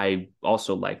 And I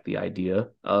also like the idea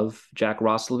of Jack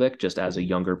Roslovic just as a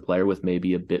younger player with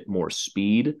maybe a bit more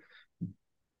speed.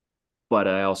 But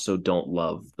I also don't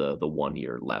love the 1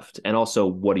 year left. And also,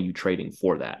 what are you trading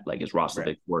for that? Like, is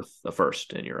Roslovic worth a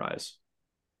first in your eyes?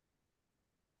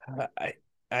 I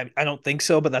don't think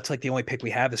so, but that's like the only pick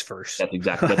we have is first. That's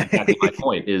exactly my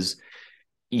point is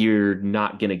you're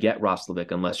not going to get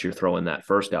Roslovic unless you're throwing that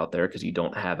first out there because you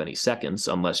don't have any seconds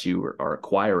unless you are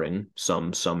acquiring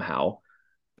some somehow.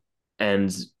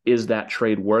 And is that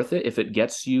trade worth it if it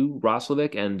gets you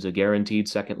Roslovic and a guaranteed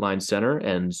second line center,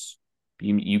 and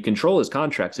you control his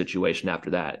contract situation after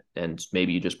that, and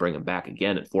maybe you just bring him back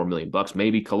again at $4 million.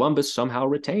 Maybe Columbus somehow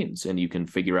retains and you can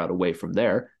figure out a way from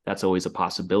there. That's always a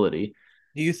possibility.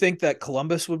 Do you think that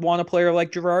Columbus would want a player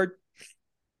like Girard?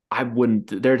 I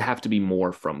wouldn't. There'd have to be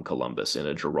more from Columbus in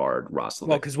a Girard Roslovic.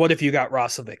 Well, because what if you got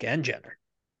Roslovic and Jenner?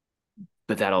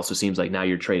 But that also seems like now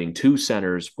you're trading two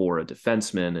centers for a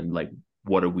defenseman, and like,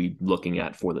 what are we looking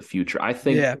at for the future? I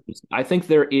think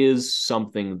there is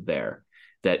something there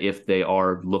that if they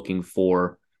are looking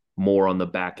for more on the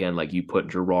back end, like you put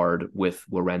Girard with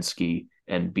Werenski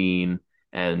and Bean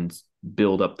and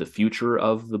build up the future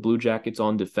of the Blue Jackets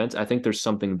on defense, I think there's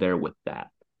something there with that.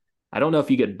 I don't know if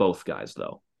you get both guys,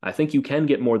 though. I think you can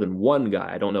get more than one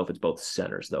guy. I don't know if it's both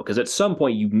centers, though, because at some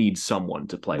point you need someone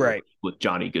to play with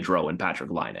Johnny Gaudreau and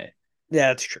Patrick Laine. Yeah,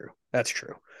 that's true. That's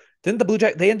true. Didn't the Blue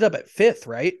Jackets, they ended up at 5th,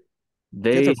 right?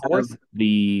 They have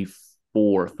the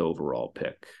 4th overall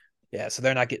pick. Yeah, so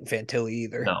they're not getting Fantilli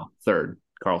either. No, 3rd.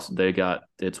 Carlson.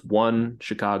 It's 1,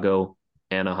 Chicago,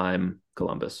 Anaheim,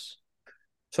 Columbus.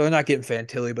 So they're not getting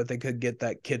Fantilli, but they could get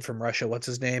that kid from Russia. What's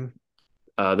his name?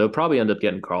 They'll probably end up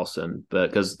getting Carlson,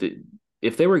 but because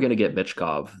if they were going to get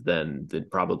Michkov, then they'd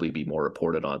probably be more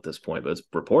reported on at this point. But it's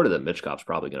reported that Michkov's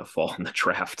probably going to fall in the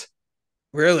draft.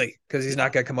 Really? Because he's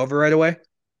not going to come over right away?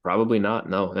 Probably not.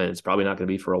 No, and it's probably not going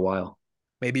to be for a while.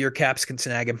 Maybe your Caps can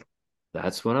snag him.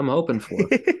 That's what I'm hoping for.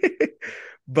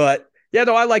 But yeah,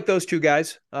 no, I like those two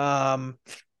guys.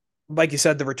 Like you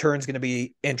said, the return's going to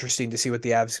be interesting to see what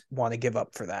the Avs want to give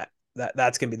up for that.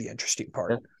 That's going to be the interesting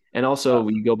part. Yeah. And also,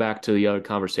 when you go back to the other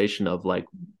conversation of like,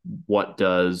 what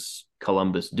does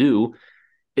Columbus do?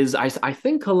 Is I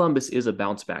think Columbus is a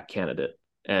bounce back candidate,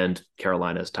 and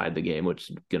Carolina has tied the game, which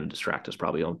is going to distract us.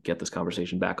 Probably don't get this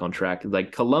conversation back on track.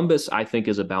 Like Columbus, I think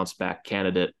is a bounce back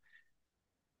candidate,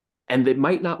 and they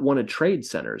might not want to trade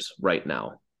centers right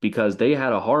now because they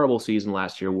had a horrible season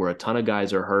last year where a ton of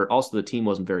guys are hurt. Also, the team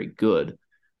wasn't very good.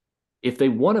 If they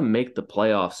want to make the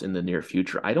playoffs in the near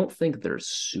future, I don't think they're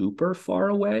super far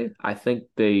away. I think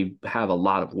they have a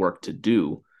lot of work to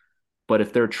do. But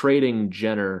if they're trading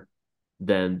Jenner,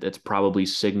 then it's probably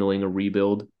signaling a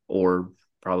rebuild or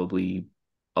probably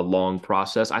a long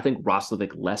process. I think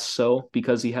Roslovic less so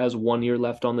because he has 1 year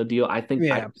left on the deal. I think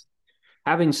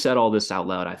having said all this out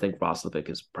loud, I think Roslovic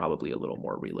is probably a little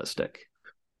more realistic.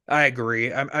 I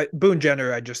agree. Boone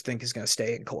Jenner, I just think is going to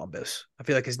stay in Columbus. I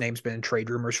feel like his name's been in trade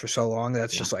rumors for so long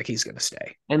that's just like he's going to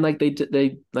stay. And like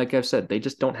they like I've said, they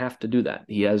just don't have to do that.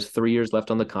 He has 3 years left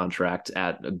on the contract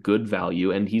at a good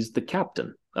value, and he's the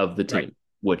captain of the team,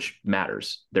 which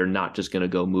matters. They're not just going to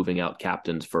go moving out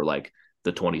captains for like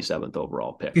the 27th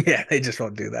overall pick. Yeah, they just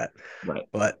won't do that. Right.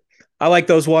 But I like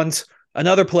those ones.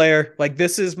 Another player, like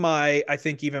this is I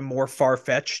think even more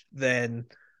far-fetched than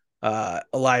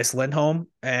Elias Lindholm.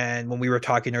 And when we were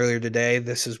talking earlier today,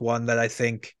 this is one that I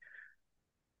think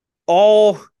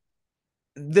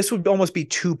this would almost be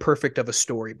too perfect of a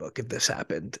storybook if this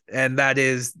happened. And that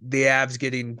is the Avs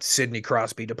getting Sidney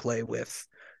Crosby to play with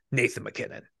Nathan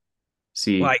MacKinnon.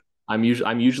 See, I'm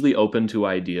usually open to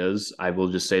ideas. I will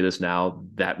just say this now,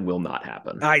 that will not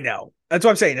happen. I know. That's what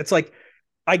I'm saying. It's like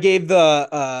I gave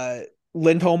the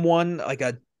Lindholm one like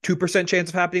a 2% chance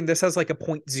of happening. This has like a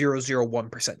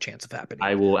 0.001% chance of happening.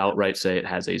 I will outright say it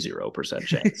has a 0%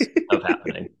 chance of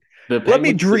happening. Let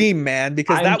me dream, man,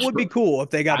 because that would be cool if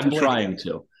they got. I'm trying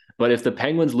to, but if the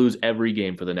Penguins lose every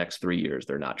game for the next 3 years,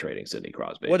 they're not trading Sidney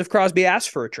Crosby. What if Crosby asked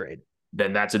for a trade?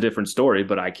 Then that's a different story.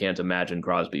 But I can't imagine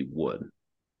Crosby would.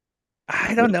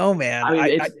 I don't know, man. I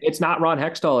mean, it's not Ron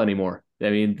Hextall anymore. I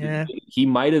mean, he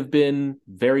might have been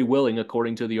very willing,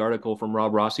 according to the article from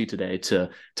Rob Rossi today, to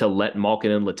let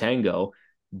Malkin and Letang go.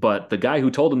 But the guy who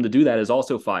told him to do that is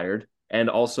also fired, and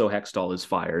also Hextall is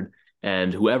fired.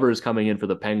 And whoever is coming in for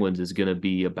the Penguins is going to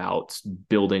be about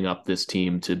building up this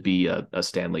team to be a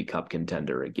Stanley Cup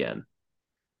contender again.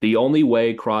 The only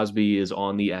way Crosby is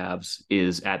on the Avs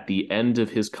is at the end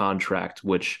of his contract,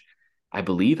 which I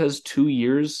believe has 2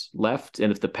 years left.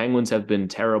 And if the Penguins have been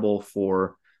terrible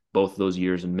for both of those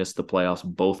years and missed the playoffs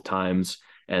both times,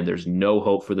 and there's no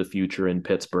hope for the future in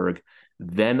Pittsburgh,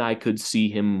 then I could see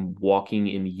him walking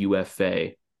in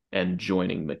UFA and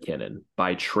joining MacKinnon.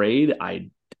 By trade, I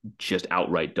just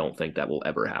outright don't think that will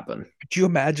ever happen. Could you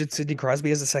imagine Sidney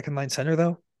Crosby as a second line center,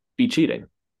 though? Be cheating.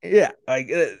 Yeah. Like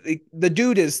the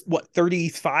dude is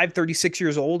 35, 36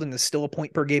 years old and is still a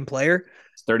point per game player.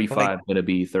 It's 35, going to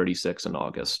be 36 in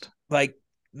August. Like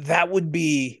that would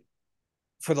be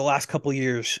for the last couple of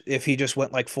years, if he just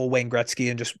went like full Wayne Gretzky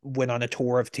and just went on a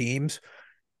tour of teams,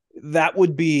 that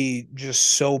would be just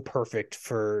so perfect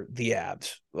for the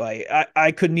Avs. Like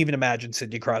I couldn't even imagine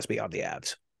Sidney Crosby on the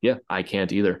Avs. Yeah, I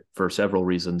can't either for several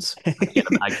reasons. I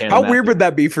can't How imagine. weird would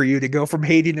that be for you to go from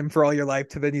hating him for all your life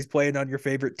to then he's playing on your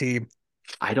favorite team?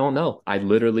 I don't know. I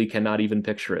literally cannot even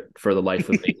picture it for the life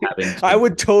of me. I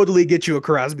would totally get you a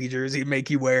Crosby jersey and make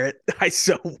you wear it. I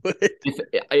so would.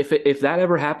 If that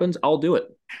ever happens, I'll do it.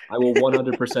 I will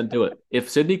 100% do it. If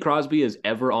Sidney Crosby is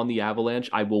ever on the Avalanche,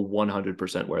 I will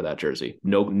 100% wear that jersey.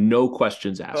 No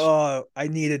questions asked. Oh, I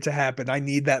need it to happen. I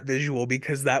need that visual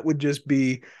because that would just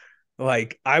be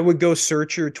like, I would go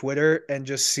search your Twitter and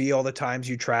just see all the times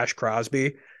you trash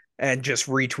Crosby and just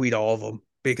retweet all of them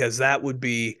because that would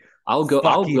be I'll go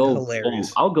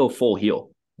hilarious. I'll go full heel.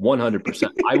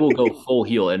 100%. I will go full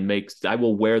heel and I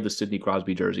will wear the Sidney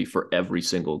Crosby jersey for every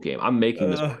single game. I'm making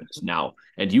this now,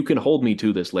 and you can hold me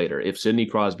to this later. If Sidney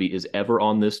Crosby is ever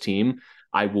on this team,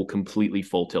 I will completely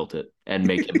full tilt it and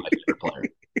make him my favorite player.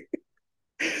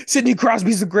 Sidney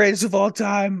Crosby's the greatest of all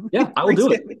time. Yeah, I will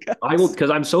do it. I will,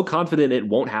 because I'm so confident it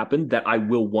won't happen that I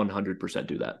will 100%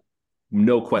 do that.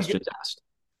 No questions asked.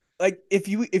 Like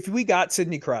if we got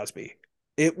Sidney Crosby,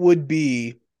 it would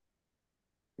be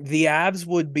the Avs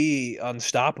would be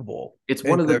unstoppable. It's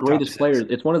one of the greatest players.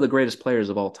 It's one of the greatest players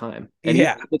of all time. And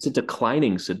yeah, it's a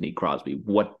declining Sidney Crosby.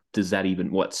 What does that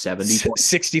even? What 70?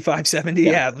 65, 70?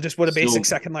 Yeah, just what a basic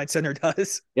second line center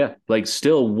does. Yeah, like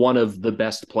still one of the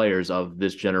best players of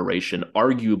this generation,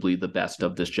 arguably the best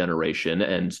of this generation,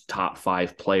 and top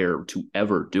 5 player to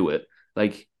ever do it.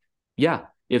 Like, yeah,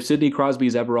 if Sidney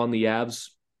Crosby's ever on the Avs,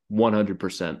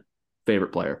 100%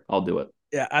 favorite player. I'll do it.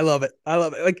 Yeah, I love it.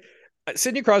 Like,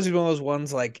 Sidney Crosby's one of those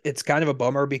ones, like, it's kind of a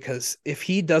bummer because if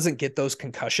he doesn't get those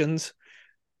concussions,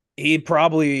 he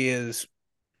probably is,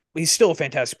 he's still a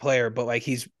fantastic player, but like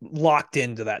he's locked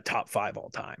into that top 5 all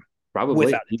time.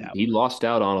 Probably. He lost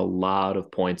out on a lot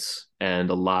of points and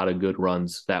a lot of good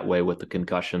runs that way with the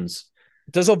concussions.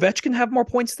 Does Ovechkin have more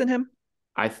points than him?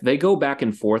 They go back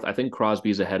and forth. I think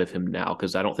Crosby's ahead of him now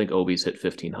because I don't think Ovi's hit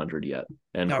 1,500 yet.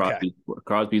 And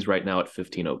Crosby's right now at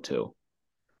 1,502.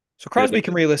 So Crosby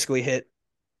can realistically hit,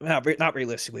 not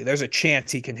realistically, there's a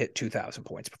chance he can hit 2,000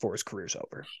 points before his career's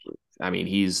over. I mean,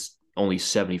 he's only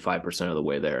 75% of the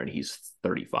way there, and he's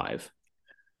 35.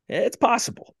 It's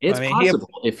possible. It's possible.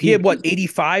 He had what,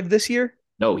 85 this year?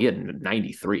 No, he had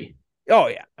 93. Oh,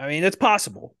 yeah. I mean, it's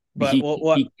possible. But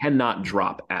he cannot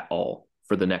drop at all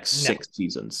for the next 6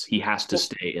 seasons. He has to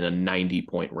stay in a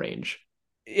 90-point range.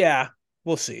 Yeah,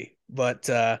 we'll see. But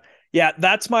yeah,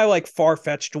 that's my like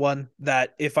far-fetched one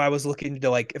that if I was looking to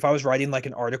like, if I was writing like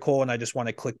an article and I just want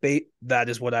to clickbait, that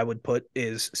is what I would put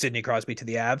is Sidney Crosby to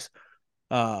the Avs.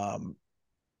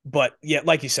 But yeah,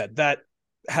 like you said, that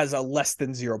has a less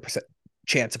than 0%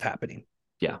 chance of happening.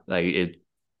 Yeah, like it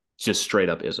just straight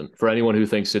up isn't. For anyone who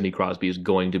thinks Sidney Crosby is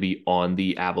going to be on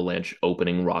the Avalanche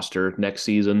opening roster next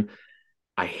season,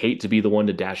 I hate to be the one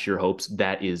to dash your hopes.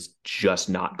 That is just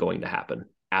not going to happen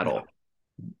at all.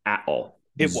 At all.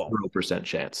 It won't. 0%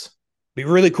 chance. Be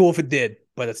really cool if it did,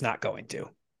 but it's not going to.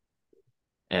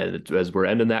 And as we're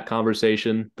ending that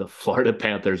conversation, the Florida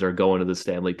Panthers are going to the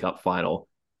Stanley Cup final.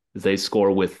 They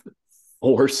score with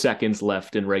 4 seconds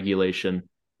left in regulation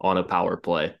on a power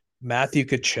play. Matthew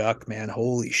Tkachuk, man,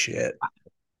 holy shit!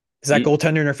 Is that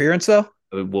goaltender interference though?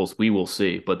 We will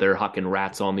see, but they're hucking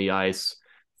rats on the ice.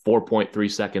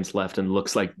 4.3 seconds left, and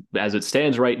looks like, as it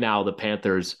stands right now, the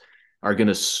Panthers are going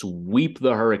to sweep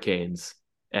the Hurricanes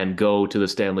and go to the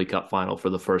Stanley Cup final for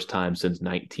the first time since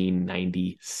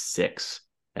 1996.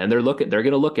 And they're going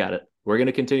to look at it. We're going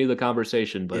to continue the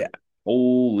conversation, but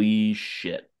holy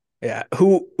shit. Yeah.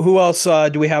 Who else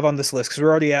do we have on this list? Because we're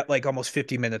already at like almost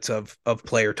 50 minutes of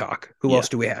player talk. Who else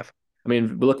do we have? I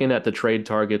mean, looking at the trade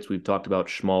targets, we've talked about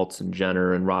Schmaltz and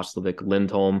Jenner and Roslovic,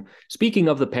 Lindholm. Speaking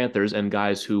of the Panthers and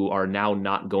guys who are now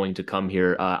not going to come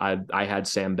here, I had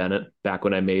Sam Bennett back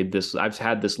when I made this. I've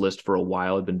had this list for a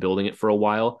while. I've been building it for a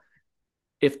while.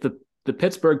 If the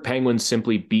Pittsburgh Penguins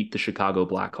simply beat the Chicago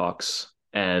Blackhawks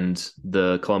and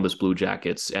the Columbus Blue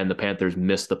Jackets and the Panthers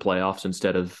miss the playoffs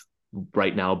instead of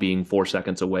right now being 4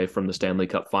 seconds away from the Stanley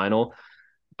Cup final,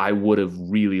 I would have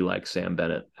really liked Sam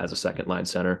Bennett as a second line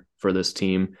center for this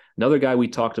team. Another guy we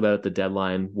talked about at the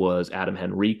deadline was Adam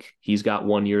Henrique. He's got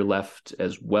 1 year left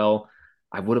as well.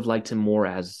 I would have liked him more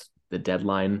as the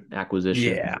deadline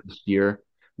acquisition this year,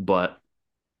 but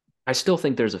I still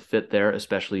think there's a fit there,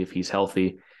 especially if he's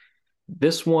healthy.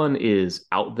 This one is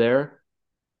out there,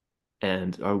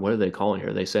 and what are they calling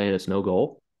here? Are they saying it's no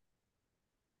goal?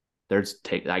 I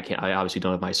obviously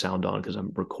don't have my sound on because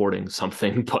I'm recording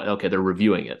something, but okay, they're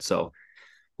reviewing it. So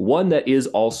One that is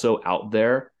also out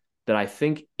there that I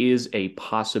think is a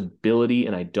possibility,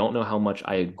 and I don't know how much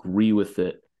I agree with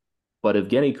it, but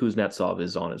Evgeny Kuznetsov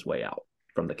is on his way out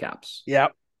from the Caps. Yeah,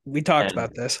 we talked And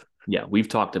about this. yeah, we've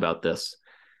talked about this.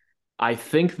 I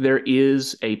think there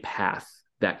is a path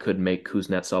that could make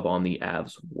Kuznetsov on the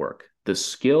Avs work. The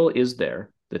skill is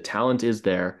there. The talent is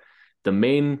there. The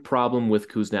main problem with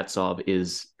Kuznetsov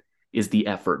is the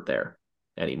effort there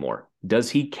anymore? Does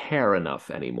he care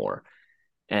enough anymore?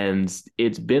 And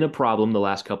it's been a problem the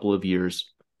last couple of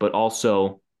years, but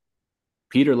also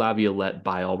Peter Laviolette,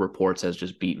 by all reports, has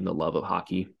just beaten the love of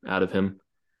hockey out of him.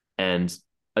 And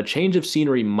a change of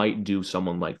scenery might do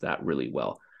someone like that really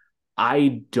well.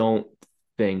 I don't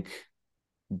think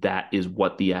that is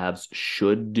what the Avs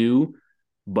should do,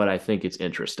 but I think it's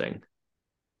interesting.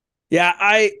 Yeah,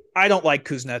 I don't like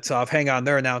Kuznetsov. Hang on,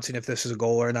 they're announcing if this is a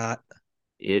goal or not.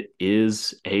 It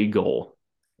is a goal.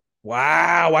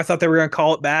 Wow, I thought they were going to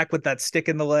call it back with that stick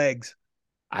in the legs.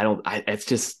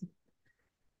 It's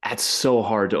so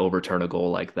hard to overturn a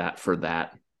goal like that for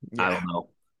that. Yeah. I don't know.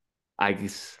 I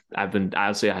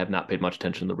have not paid much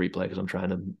attention to the replay because I'm trying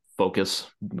to focus.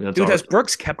 Dude, has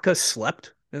Brooks Koepka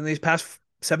slept in these past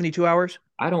 72 hours?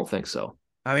 I don't think so.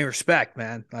 I mean, respect,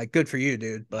 man. Like, good for you,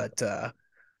 dude. But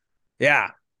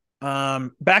yeah.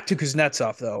 Back to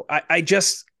Kuznetsov, though. I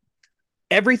just,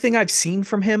 everything I've seen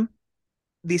from him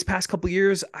these past couple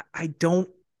years, I don't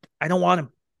want him.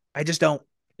 I just don't.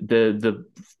 The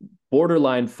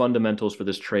borderline fundamentals for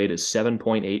this trade is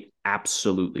 7.8.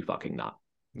 Absolutely fucking not.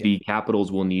 Yeah. The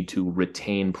Capitals will need to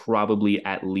retain probably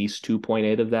at least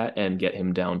 2.8 of that and get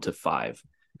him down to 5,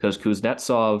 because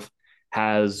Kuznetsov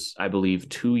has, I believe,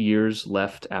 2 years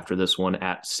left after this one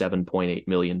at $7.8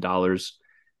 million.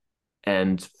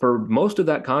 And for most of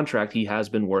that contract, he has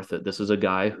been worth it. This is a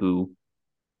guy who,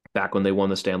 back when they won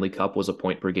the Stanley Cup, was a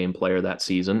point-per-game player that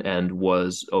season and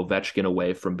was Ovechkin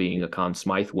away from being a Conn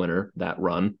Smythe winner that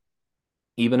run.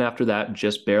 Even after that,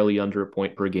 just barely under a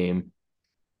point per game.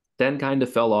 Then kind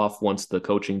of fell off once the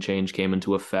coaching change came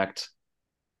into effect.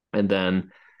 And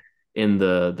then in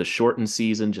the shortened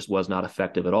season, just was not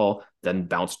effective at all. Then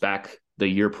bounced back the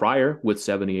year prior with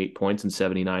 78 points in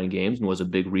 79 games and was a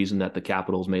big reason that the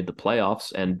Capitals made the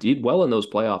playoffs and did well in those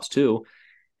playoffs too.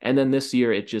 And then this year,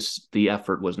 the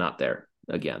effort was not there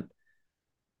again.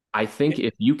 I think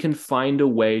if you can find a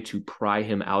way to pry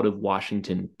him out of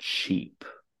Washington cheap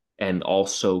and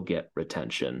also get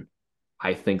retention,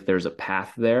 I think there's a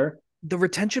path there. The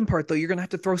retention part, though, you're going to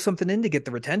have to throw something in to get the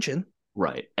retention.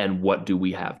 Right. And what do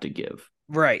we have to give?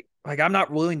 Right. Like, I'm not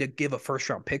willing to give a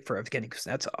first-round pick for Evgeny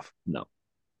Kuznetsov. No.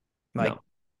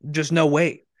 Just no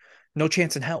way. No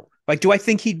chance in hell. Like, do I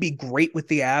think he'd be great with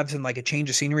the Avs and like a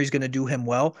change of scenery is going to do him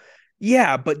well?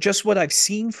 Yeah, but just what I've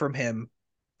seen from him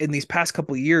in these past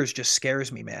couple of years just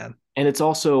scares me, man. And it's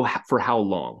also for how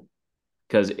long?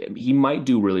 Because he might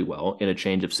do really well in a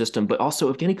change of system, but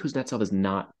also Evgeny Kuznetsov is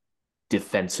not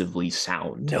defensively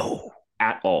sound. No.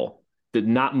 At all.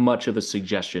 Not much of a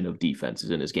suggestion of defense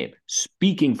is in his game.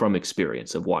 Speaking from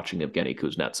experience of watching Evgeny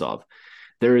Kuznetsov,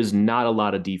 there is not a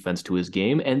lot of defense to his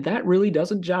game, and that really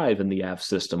doesn't jive in the Avs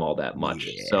system all that much.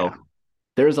 Yeah. So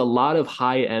there's a lot of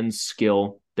high-end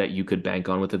skill that you could bank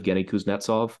on with Evgeny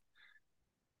Kuznetsov,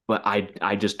 but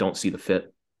I just don't see the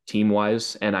fit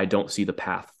team-wise, and I don't see the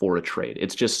path for a trade.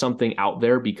 It's just something out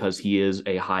there because he is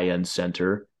a high-end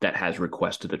center that has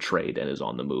requested a trade and is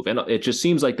on the move. And it just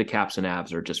seems like the Caps and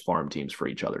Avs are just farm teams for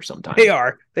each other sometimes. They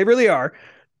are. They really are.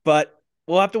 But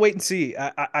we'll have to wait and see.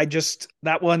 I just,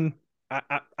 that one,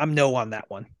 I'm no on that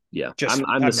one. Yeah,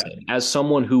 I'm the same. As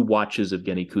someone who watches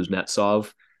Evgeny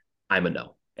Kuznetsov, I'm a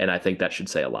no. And I think that should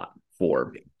say a lot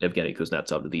for Evgeny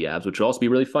Kuznetsov to the Avs, which will also be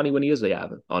really funny when he is the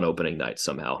Avs on opening night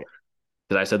somehow.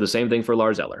 Because I said the same thing for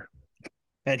Lars Eller.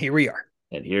 And here we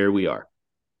are.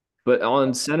 But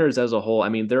on centers as a whole, I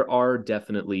mean, there are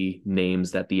definitely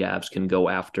names that the Avs can go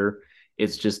after.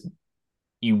 It's just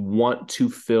you want to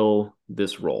fill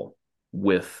this role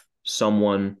with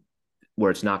someone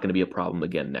where it's not going to be a problem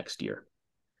again next year.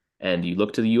 And you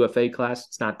look to the UFA class,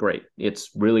 it's not great. It's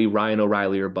really Ryan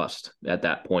O'Reilly or bust at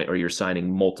that point, or you're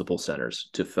signing multiple centers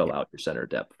to fill out your center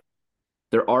depth.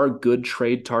 There are good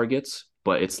trade targets,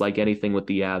 but it's like anything with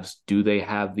the Avs. Do they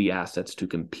have the assets to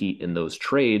compete in those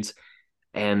trades?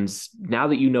 And now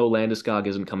that you know Landeskog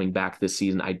isn't coming back this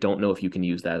season, I don't know if you can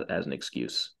use that as an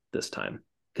excuse this time,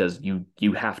 because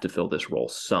you have to fill this role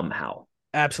somehow.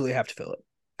 Absolutely have to fill it.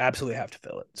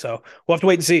 So we'll have to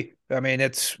wait and see. I mean,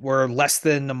 we're less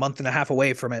than a month and a half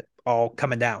away from it all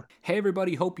coming down. Hey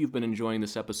everybody, hope you've been enjoying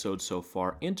this episode so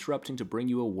far. Interrupting to bring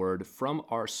you a word from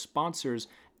our sponsors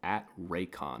at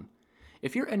Raycon.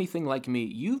 If you're anything like me,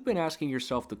 you've been asking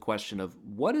yourself the question of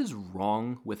what is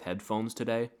wrong with headphones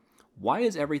today? Why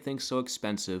is everything so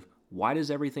expensive? Why does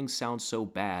everything sound so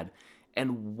bad?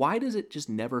 And why does it just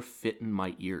never fit in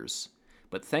my ears?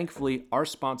 But thankfully, our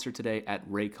sponsor today at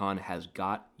Raycon has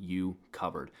got you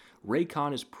covered.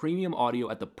 Raycon is premium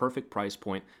audio at the perfect price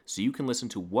point, so you can listen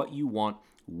to what you want,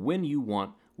 when you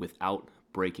want, without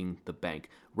breaking the bank.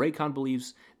 Raycon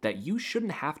believes that you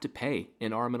shouldn't have to pay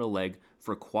an arm and a leg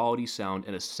for quality sound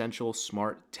and essential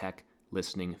smart tech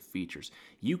listening features.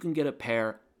 You can get a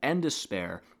pair and a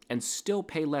spare and still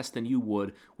pay less than you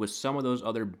would with some of those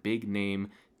other big name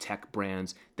tech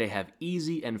brands. They have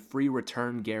easy and free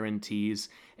return guarantees,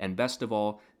 and best of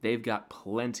all, they've got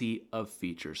plenty of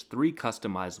features. 3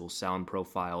 customizable sound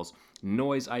profiles,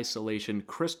 noise isolation,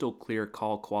 crystal clear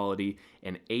call quality,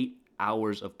 and 8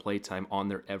 hours of playtime on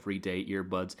their everyday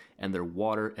earbuds, and they're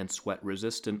water and sweat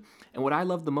resistant. And what I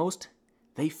love the most,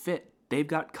 they fit. They've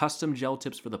got custom gel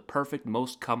tips for the perfect,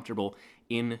 most comfortable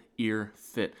in-ear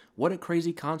fit. What a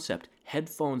crazy concept.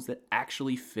 Headphones that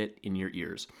actually fit in your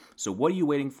ears. So what are you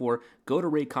waiting for? Go to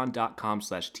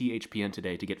raycon.com/THPN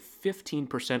today to get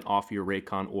 15% off your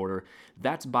Raycon order.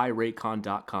 That's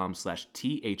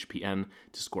buyraycon.com/THPN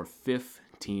to score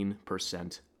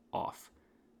 15% off.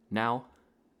 Now,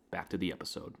 back to the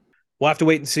episode. We'll have to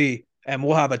wait and see, and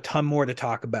we'll have a ton more to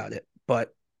talk about it.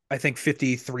 But I think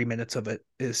 53 minutes of it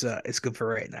is good for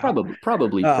right now. Probably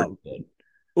pretty good.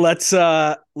 Let's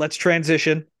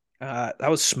transition. That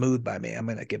was smooth by me. I'm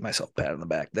gonna give myself a pat on the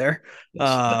back there.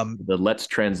 The let's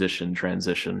transition.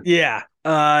 Yeah.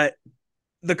 The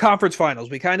conference finals.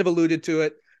 We kind of alluded to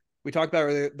it. We talked about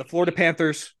earlier. The Florida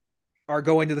Panthers are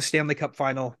going to the Stanley Cup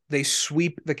final. They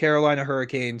sweep the Carolina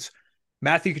Hurricanes.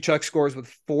 Matthew Tkachuk scores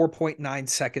with 4.9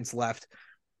 seconds left.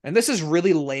 And this is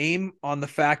really lame on the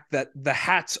fact that the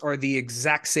hats are the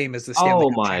exact same as the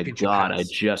Stanley Cup championship God, hats.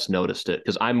 I just noticed it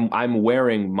because I'm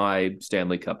wearing my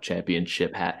Stanley Cup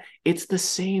championship hat. It's the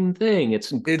same thing. It's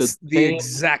the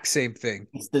exact same thing.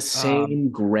 It's the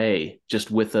same gray, just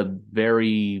with a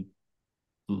very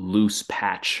loose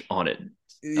patch on it.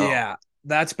 Yeah,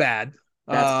 that's bad.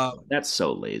 That's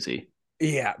so lazy.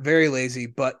 Yeah, very lazy.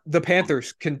 But the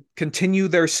Panthers can continue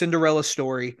their Cinderella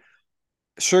story.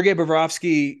 Sergei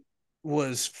Bobrovsky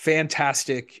was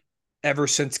fantastic ever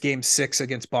since Game 6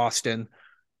 against Boston.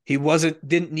 He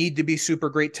didn't need to be super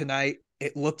great tonight.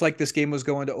 It looked like this game was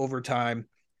going to overtime.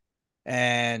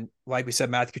 And like we said,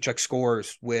 Matthew Tkachuk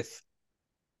scores with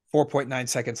 4.9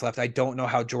 seconds left. I don't know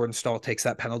how Jordan Staal takes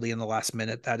that penalty in the last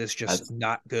minute. That is just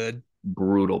not good.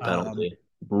 Brutal penalty.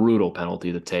 Brutal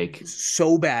penalty to take.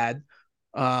 So bad.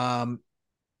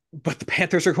 But the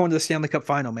Panthers are going to the Stanley Cup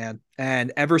final, man.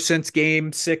 And ever since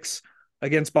Game 6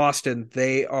 against Boston,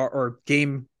 or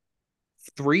Game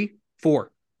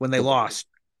 4, when they lost,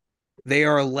 they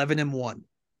are 11-1.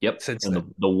 Yep. Since and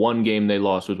then. The one game they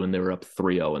lost was when they were up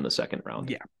 3-0 in the second round.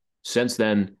 Yeah. Since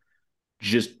then,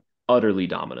 just utterly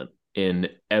dominant in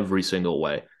every single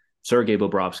way. Sergei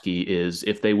Bobrovsky is,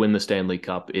 if they win the Stanley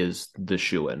Cup, is the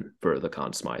shoo-in for the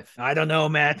Conn Smythe. I don't know,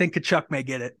 man. I think Tkachuk may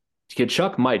get it.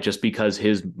 Tkachuk might, just because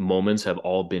his moments have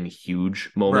all been huge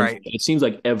moments. Right. It seems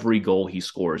like every goal he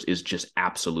scores is just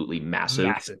absolutely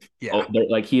massive. Yeah.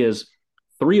 Like he has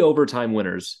 3 overtime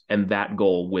winners and that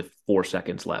goal with 4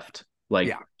 seconds left.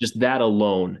 Just that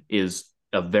alone is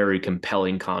a very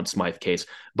compelling Conn Smythe case,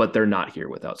 but they're not here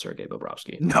without Sergei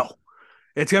Bobrovsky. No,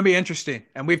 it's going to be interesting.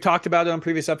 And we've talked about it on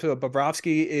previous episodes.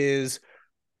 Bobrovsky is,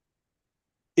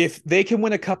 if they can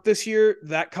win a cup this year,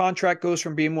 that contract goes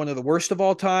from being one of the worst of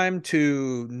all time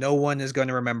to no one is going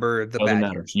to remember the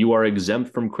bad years. You are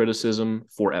exempt from criticism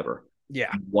forever.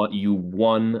 Yeah. You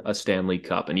won a Stanley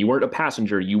Cup, and you weren't a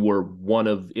passenger. You were one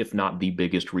of, if not the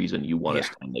biggest reason you won a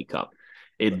Stanley Cup.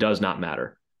 It does not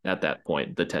matter at that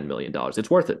point, the $10 million. It's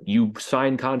worth it. You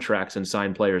sign contracts and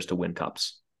sign players to win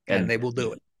cups. And they will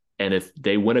do it. And if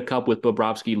they win a cup with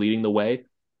Bobrovsky leading the way,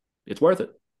 it's worth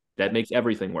it. That makes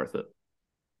everything worth it.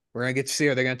 We're going to get to see,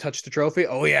 are they going to touch the trophy?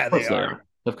 Oh, yeah, they are.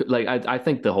 Like, I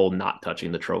think the whole not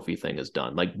touching the trophy thing is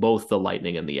done. Like, both the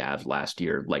Lightning and the Avs last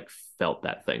year, felt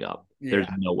that thing up. Yeah. There's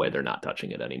no way they're not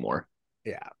touching it anymore.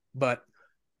 Yeah, but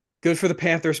good for the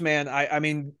Panthers, man. I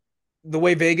mean, the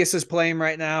way Vegas is playing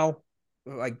right now,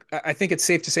 I think it's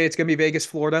safe to say it's going to be Vegas,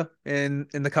 Florida in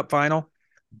the Cup final.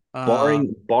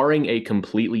 Barring a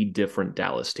completely different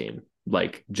Dallas team,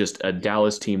 just a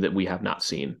Dallas team that we have not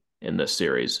seen in this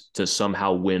series to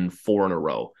somehow win 4 in a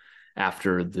row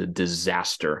after the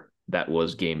disaster that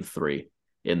was Game 3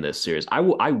 in this series.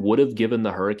 I would have given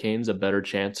the Hurricanes a better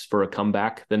chance for a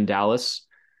comeback than Dallas,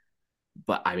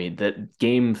 but I mean, that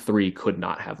Game 3 could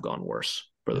not have gone worse.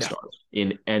 for the Stars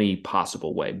in any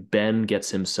possible way. Ben gets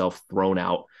himself thrown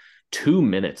out 2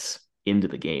 minutes into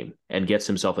the game and gets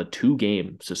himself a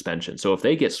 2-game suspension. So if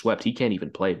they get swept, he can't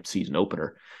even play season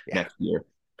opener next year.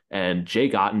 And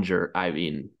Jake Ottinger, I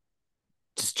mean,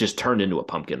 just turned into a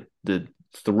pumpkin. The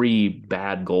 3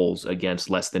 bad goals against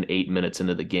less than 8 minutes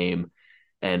into the game,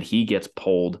 and he gets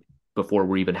pulled before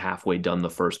we're even halfway done the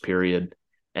first period.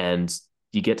 And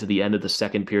you get to the end of the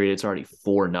second period, it's already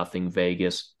 4-0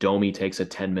 Vegas. Domi takes a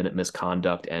 10-minute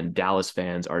misconduct, and Dallas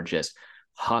fans are just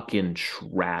hucking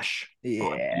trash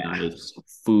on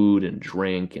food and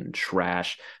drink and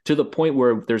trash, to the point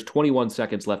where there's 21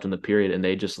 seconds left in the period, and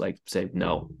they just like say,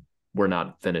 no, we're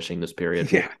not finishing this period.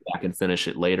 We'll come back and finish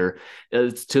it later.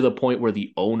 It's to the point where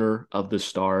the owner of the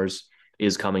Stars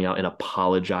is coming out and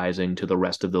apologizing to the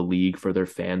rest of the league for their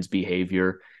fans'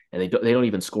 behavior. And they don't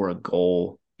even score a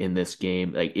goal in this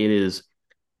game. Like, it is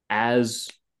as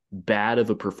bad of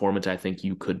a performance I think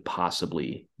you could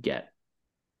possibly get.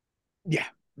 Yeah.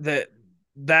 The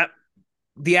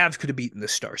Avs could have beaten the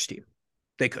Stars team.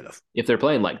 They could have. If they're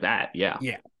playing like that, yeah.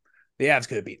 Yeah. The Avs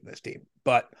could have beaten this team.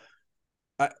 But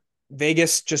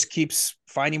Vegas just keeps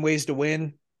finding ways to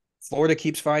win. Florida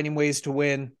keeps finding ways to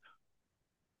win.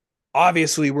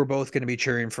 Obviously, we're both going to be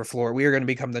cheering for Florida. We are going to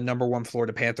become the number 1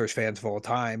 Florida Panthers fans of all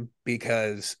time,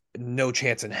 because no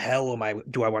chance in hell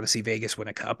do I want to see Vegas win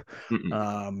a cup.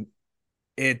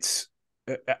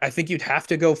 I think you'd have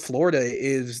to go Florida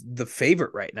is the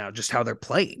favorite right now, just how they're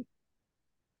playing.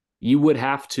 You would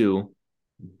have to,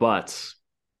 but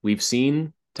we've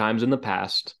seen times in the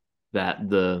past that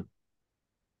the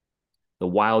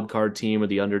wild card team or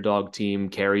the underdog team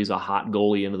carries a hot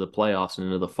goalie into the playoffs and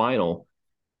into the final.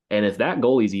 And if that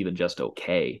goalie's even just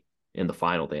okay in the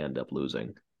final, they end up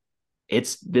losing.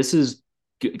 This is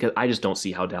because I just don't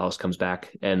see how Dallas comes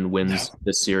back and wins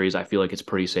this series. I feel like it's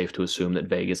pretty safe to assume that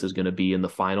Vegas is going to be in the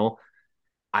final.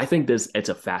 I think it's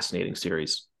a fascinating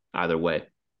series either way,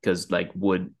 because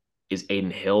is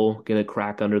Adin Hill going to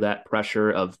crack under that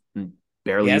pressure of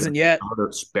barely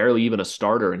even a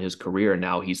starter in his career, and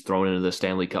now he's thrown into the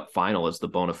Stanley Cup final as the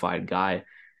bona fide guy?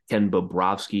 Can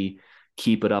Bobrovsky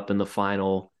keep it up in the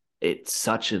final? It's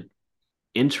such an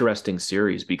interesting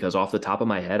series, because off the top of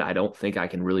my head, I don't think I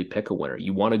can really pick a winner.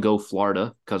 You want to go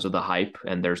Florida because of the hype,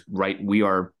 and we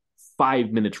are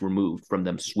 5 minutes removed from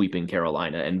them sweeping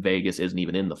Carolina, and Vegas isn't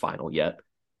even in the final yet.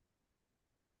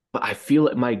 But I feel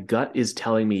like my gut is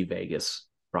telling me Vegas,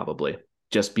 probably,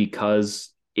 just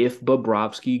because if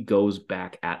Bobrovsky goes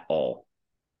back at all,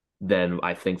 then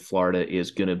I think Florida is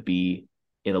going to be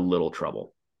in a little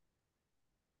trouble.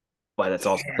 But that's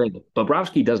also the thing.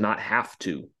 Bobrovsky does not have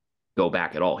to go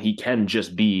back at all. He can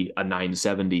just be a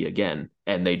 970 again,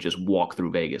 and they just walk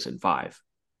through Vegas in 5.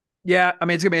 Yeah, I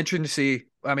mean, it's going to be interesting to see.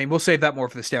 I mean, we'll save that more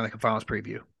for the Stanley Cup Finals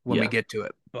preview when we get to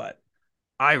it. But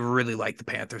I really like the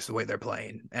Panthers the way they're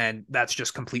playing, and that's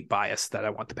just complete bias that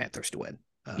I want the Panthers to win.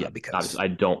 Because I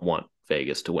don't want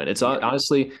Vegas to win. It's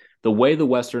honestly, the way the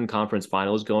Western Conference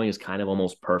Final is going is kind of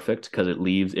almost perfect, because it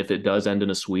leaves, if it does end in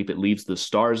a sweep, it leaves the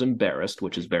Stars embarrassed,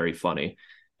 which is very funny.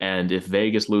 And if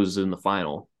Vegas loses in the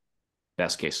final,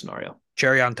 best case scenario.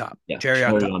 Cherry on top. Yeah, cherry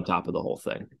on top of the whole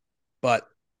thing. But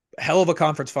hell of a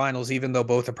conference finals, even though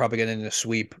both are probably getting in a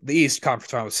sweep. The East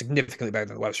Conference Final is significantly better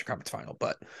than the Western Conference Final,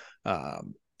 but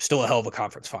still a hell of a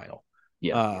conference final.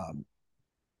 Yeah.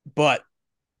 But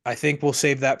I think we'll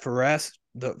save that for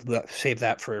save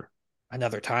that for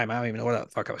another time. I don't even know what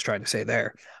the fuck I was trying to say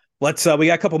there. Let's we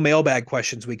got a couple mailbag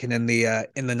questions we can end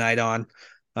the night on.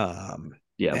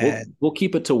 We'll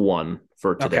keep it to one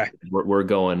for today. Okay. We're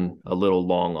going a little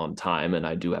long on time, and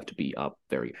I do have to be up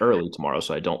very early tomorrow,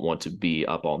 so I don't want to be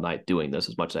up all night doing this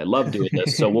as much as I love doing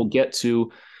this. So we'll get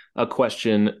to a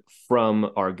question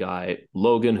from our guy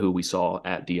Logan, who we saw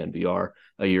at DNVR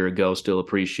a year ago. Still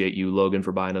appreciate you, Logan,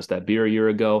 for buying us that beer a year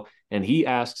ago. And he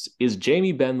asks, is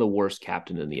Jamie Benn the worst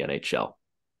captain in the NHL?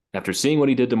 After seeing what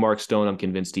he did to Mark Stone, I'm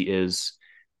convinced he is.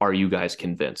 Are you guys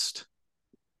convinced?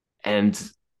 And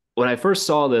when I first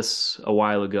saw this a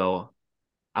while ago,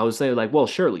 I was saying, well,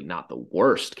 surely not the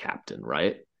worst captain,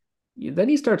 right? Then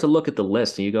you start to look at the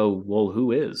list and you go, well,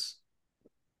 who is?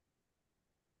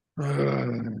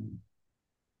 Because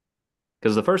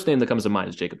the first name that comes to mind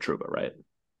is Jacob Trouba, right?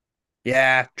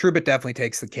 Yeah, Trouba definitely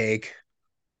takes the cake.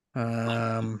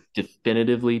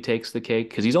 Definitively takes the cake,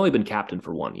 because he's only been captain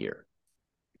for 1 year.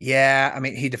 Yeah, I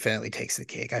mean, he definitely takes the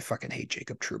cake. I fucking hate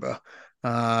Jacob Trouba.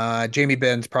 Jamie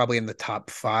Benn's probably in the top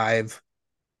 5.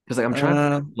 Because I'm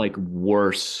trying to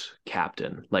worse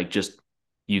captain. Just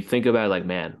you think about it,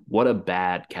 man, what a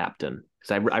bad captain.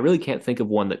 Because I really can't think of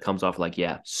one that comes off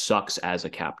sucks as a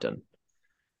captain.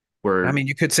 Where I mean,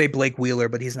 you could say Blake Wheeler,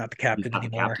 but he's not the he's captain not the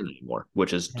anymore. captain anymore,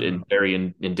 which is Uh, very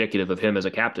indicative of him as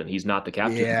a captain. He's not the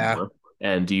captain yeah, anymore.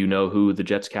 And do you know who the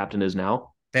Jets captain is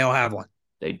now? they don't have one.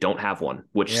 They don't have one,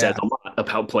 which says Yeah, a lot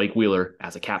about Blake Wheeler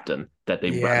as a captain, that they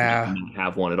rather yeah, not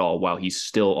have one at all while he's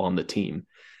still on the team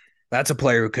that's a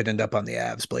player who could end up on the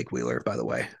Avs. Blake Wheeler, by the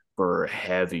way. for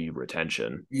heavy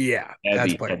retention. Yeah, that's a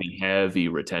Heavy, player. heavy, heavy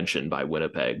retention by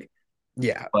Winnipeg.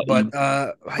 Yeah, But but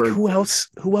like for who else?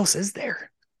 Who else is there?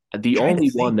 the Trying to only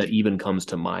one think. that even comes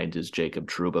to mind is Jacob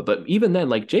Trouba. But even then,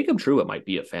 like Jacob Trouba might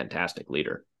be a fantastic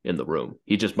leader in the room.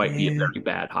 He just might be a Yeah, very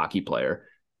bad hockey player.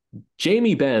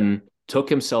 Jamie Benn took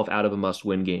himself out of a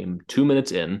must-win game 2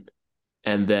 minutes in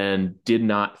and then did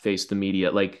not face the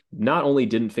media. Like, not only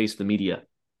didn't face the media,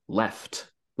 left,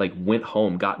 like went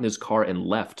home, got in his car and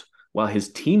left while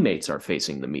his teammates are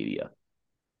facing the media.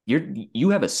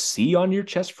 You have a C on your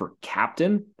chest for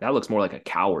captain? That looks more like a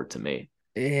coward to me.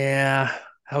 yeah,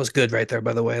 that was good right there.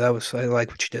 By the way, I like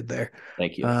what you did there.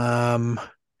 Thank you.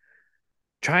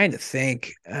 Trying to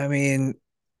think. I mean,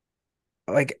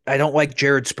 like I don't like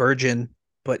Jared Spurgeon,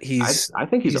 but I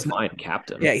think he's a he's fine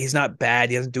captain. yeah, he's not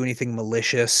bad. He doesn't do anything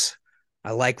malicious.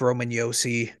 I like Roman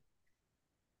Yossi.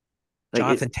 Like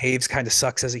Jonathan Taves kind of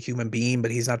sucks as a human being,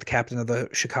 but he's not the captain of the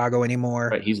Chicago anymore.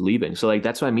 right, he's leaving. So like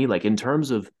that's what I mean. Like in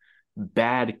terms of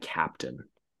bad captain,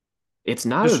 it's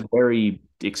not Just a very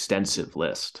extensive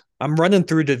list. I'm running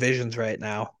through divisions right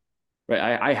now. Right.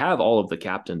 I have all of the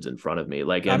captains in front of me.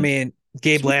 Like I and mean,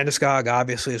 Gabe Landeskog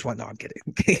obviously is one. No, I'm kidding.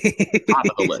 top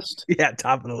of the list. Yeah,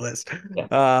 top of the list.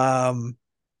 Yeah. Um,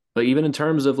 But even in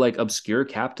terms of like obscure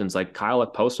captains, like Kyle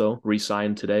Okposo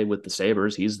re-signed today with the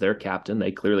Sabres. He's their captain.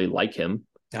 They clearly like him.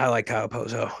 I like Kyle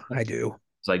Pozo. I do.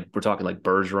 It's like we're talking like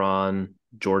Bergeron,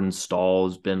 Jordan Stahl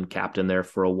has been captain there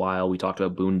for a while. We talked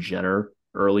about Boone Jenner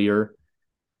earlier.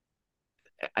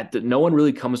 No one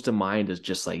really comes to mind as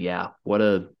just like, yeah, what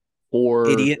a poor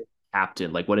Idiot.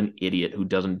 captain, like what an idiot who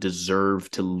doesn't deserve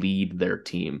to lead their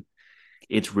team.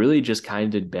 It's really just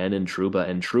kind of Ben and Trouba.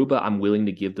 And Trouba, I'm willing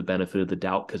to give the benefit of the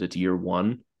doubt because it's year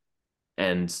one.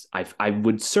 And I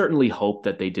would certainly hope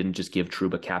that they didn't just give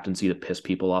Trouba captaincy to piss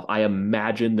people off. I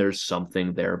imagine there's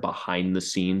something there behind the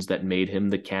scenes that made him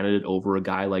the candidate over a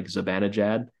guy like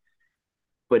Zibanejad.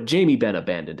 But Jamie Benn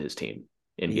abandoned his team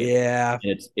in game. Yeah.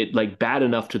 It's like bad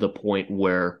enough to the point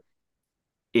where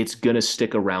it's going to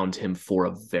stick around him for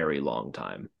a very long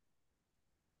time,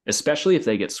 especially if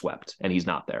they get swept and he's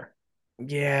not there.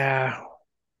 Yeah.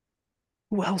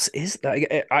 Who else is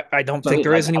that? I don't think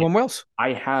there is anyone else.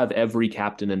 I have every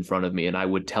captain in front of me, and I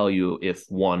would tell you if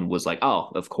one was like,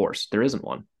 oh, of course, there isn't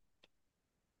one.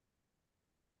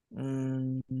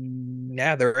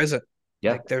 Yeah, there isn't.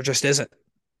 Yeah. Like, there just isn't.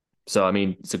 So, I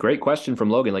mean, it's a great question from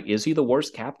Logan. Like, is he the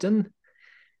worst captain?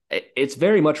 It's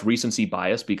very much recency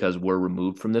bias because we're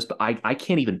removed from this, but I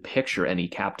can't even picture any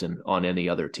captain on any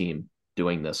other team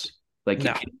doing this. Like,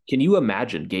 No. can you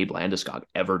imagine Gabe Landeskog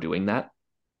ever doing that?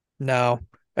 No.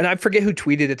 And I forget who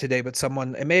tweeted it today, but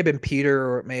someone, it may have been Peter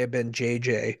or it may have been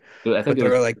JJ. I think they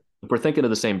were like, if we're thinking of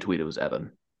the same tweet, it was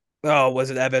Evan. oh, was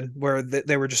it Evan? Where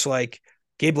they were just like,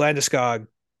 Gabe Landeskog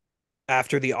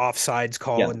after the offsides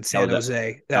call in San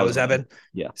Jose. That was Evan.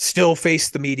 Yeah. Still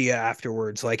faced the media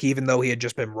afterwards, like even though he had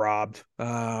just been robbed.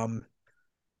 Yeah,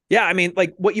 I mean,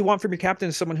 like what you want from your captain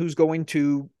is someone who's going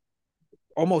to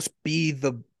almost be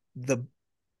the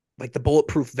like the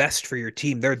bulletproof vest for your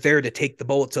team. They're there to take the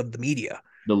bullets of the media.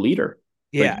 The leader.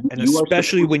 Yeah, like, and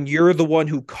especially when you're the one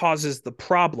who causes the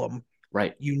problem,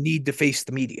 right? You need to face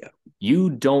the media. You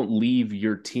don't leave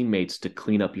your teammates to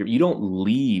clean up you don't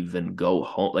leave and go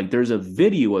home. Like there's a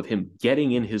video of him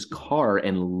getting in his car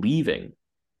and leaving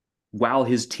while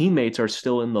his teammates are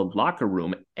still in the locker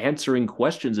room answering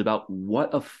questions about what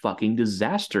a fucking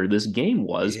disaster this game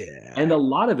was. Yeah. And a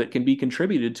lot of it can be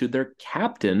contributed to their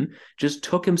captain just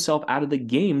took himself out of the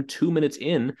game 2 minutes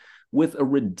in with a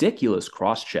ridiculous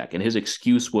cross check. And his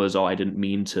excuse was, oh, I didn't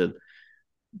mean to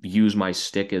use my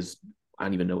stick as, I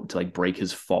don't even know, to like break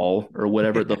his fall or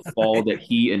whatever, the fall that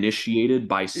he initiated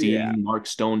by seeing Mark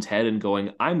Stone's head and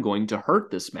going, I'm going to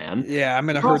hurt this man. Yeah, I'm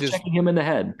going to hurt him in the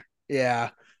head.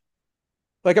 Yeah.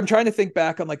 Like I'm trying to think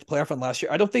back on like the playoff run last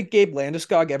year. I don't think Gabe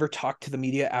Landeskog ever talked to the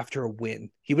media after a win.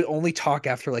 He would only talk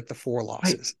after like the 4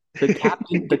 losses. Right.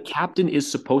 The captain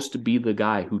is supposed to be the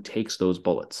guy who takes those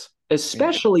bullets,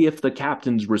 especially if the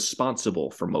captain's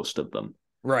responsible for most of them.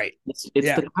 Right. It's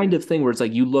the kind of thing where it's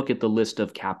like you look at the list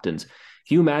of captains.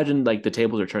 Can you imagine like the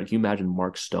tables are turned? Can you imagine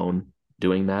Mark Stone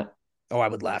doing that? Oh, I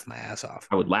would laugh my ass off.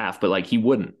 I would laugh, but like he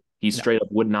wouldn't. He straight up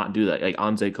would not do that. Like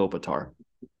Anze Kopitar.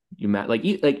 Like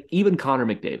even Connor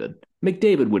McDavid.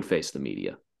 McDavid would face the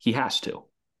media. He has to.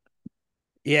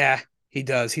 Yeah. He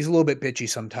does. He's a little bit bitchy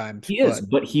sometimes, He is, but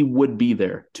but he would be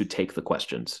there to take the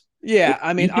questions. yeah,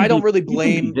 I mean, You can I don't be, really you can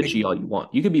be blame. bitchy all you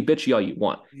want. You can be bitchy all you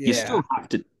want. You Yeah, still have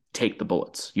to take the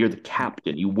bullets. You're the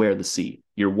captain. You wear the C.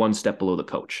 You're one step below the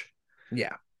coach.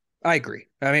 yeah, I agree.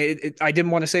 I mean, I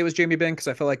didn't want to say it was Jamie Benn because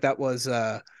I feel like that was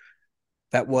a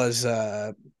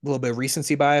little bit of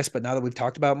recency bias, but now that we've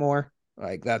talked about it more,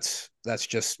 like that's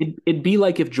just It'd be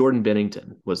like if Jordan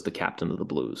Bennington was the captain of the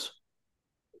Blues.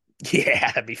 yeah,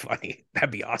 that'd be funny.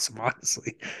 That'd be awesome,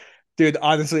 honestly. Dude,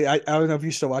 honestly, I don't know if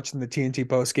you're still watching the TNT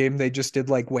post game. They just did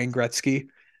like Wayne Gretzky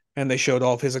and they showed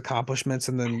all of his accomplishments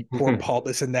and then poor Paul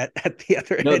Bissonnette at the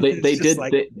other No, end. It's they just did.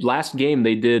 like, Last game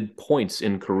they did points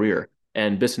in career,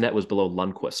 and Bissonnette was below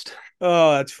Lundqvist.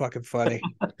 oh, that's fucking funny.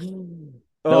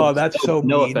 No, Oh, that's so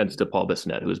no mean. offense to Paul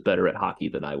Bissonnette, who's better at hockey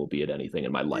than I will be at anything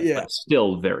in my life, Yeah. but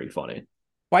still very funny.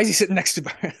 Why is he sitting next to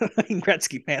Wayne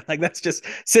Gretzky, man? Like that's just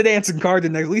sit Anson Carter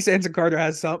next. At least Anson Carter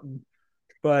has something.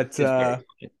 But It's very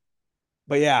funny.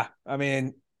 but yeah, I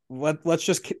mean, let's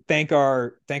just thank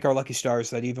our lucky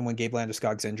stars that even when Gabe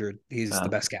Landeskog's injured, he's the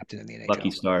best captain in the NHL.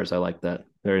 Lucky stars. I like that.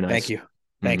 Very nice. Thank you.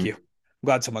 Thank you. I'm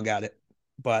glad someone got it.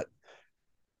 But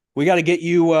we got to get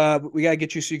you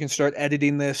so you can start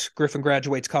editing this. Griffin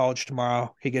graduates college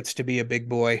tomorrow. He gets to be a big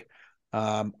boy.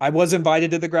 I was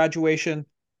invited to the graduation,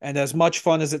 and as much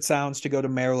fun as it sounds to go to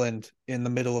Maryland in the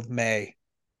middle of May,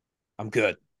 I'm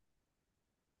good.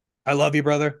 I love you,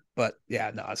 brother, but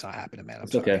yeah, no, it's not happening, man. I'm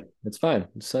It's sorry. okay. It's fine.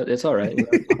 It's all right.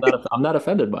 I'm not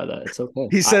offended by that. It's okay.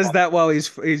 He says that while he's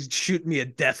shooting me a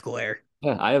death glare.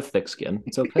 Yeah, I have thick skin.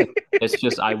 It's okay. It's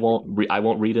just I won't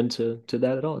read into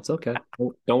that at all. It's okay.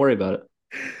 Don't worry about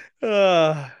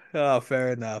it.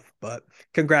 Fair enough. But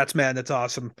congrats, man. That's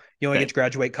awesome. You only get Thanks. to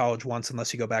graduate college once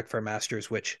unless you go back for a master's,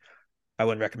 which I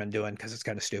wouldn't recommend doing because it's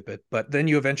kind of stupid. But then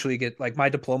you eventually get like my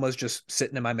diploma is just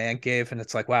sitting in my man cave, and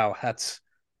it's like, wow, that's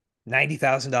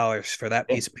 $90,000 for that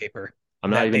piece of paper. I'm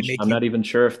not even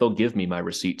sure if they'll give me my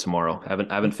receipt tomorrow.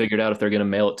 Haven't figured out if they're gonna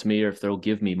mail it to me or if they'll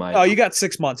give me my. Oh, you got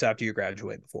 6 months after you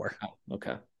graduate before. Oh,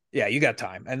 okay. Yeah, you got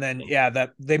time. And then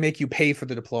that they make you pay for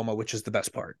the diploma, which is the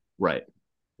best part. Right.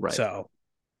 So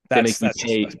That's that's just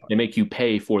the best part. they make you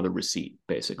pay for the receipt,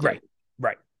 basically.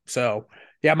 Right. So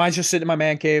yeah, mine's just sitting in my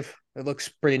man cave. It looks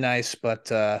pretty nice, but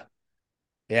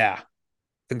yeah.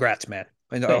 Congrats, man.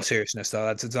 In all Thanks. seriousness, though,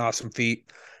 it's an awesome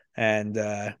feat. And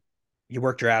you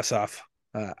worked your ass off.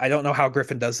 I don't know how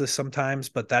Griffin does this sometimes,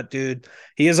 but that dude,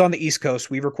 he is on the East Coast.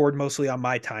 We record mostly on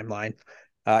my timeline.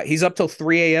 He's up till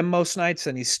 3 a.m. most nights,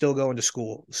 and he's still going to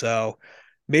school. So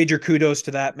major kudos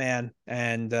to that man,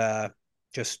 and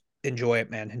just enjoy it,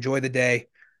 man. Enjoy the day,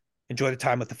 enjoy the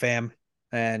time with the fam,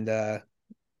 and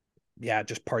yeah,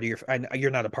 just party.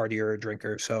 You're not a partier or a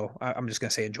drinker, so I'm just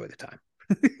gonna say enjoy the time.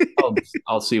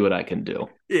 I'll see what I can do.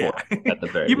 Yeah, At the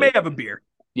very you may least. have a beer.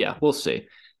 Yeah, we'll see.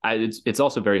 It's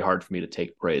also very hard for me to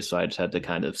take praise, so I just had to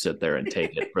kind of sit there and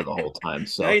take it for the whole time.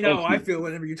 So I know. thank you. I feel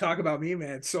whenever you talk about me,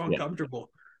 man, it's so uncomfortable.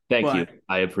 Thank But- you.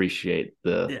 I appreciate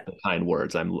the kind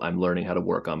words. I'm learning how to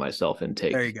work on myself and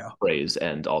take There you go. praise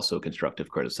and also constructive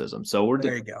criticism. So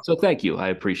There you go. So thank you. I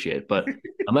appreciate it. But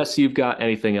unless you've got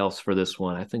anything else for this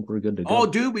one, I think we're good to go. Oh,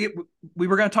 dude, we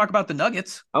were going to talk about the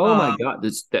Nuggets. Oh my God,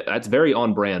 that's very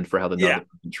on brand for how the Nuggets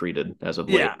have been treated as of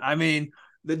late. Yeah, I mean,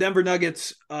 the Denver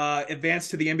Nuggets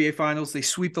advanced to the NBA Finals. They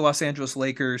sweep the Los Angeles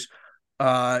Lakers.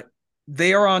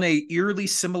 They are on a eerily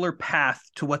similar path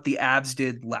to what the Avs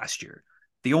did last year.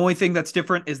 The only thing that's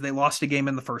different is they lost a game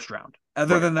in the first round.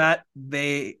 Other than that,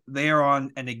 they are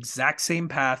on an exact same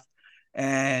path,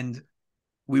 and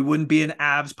we wouldn't be an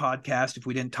Avs podcast if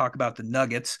we didn't talk about the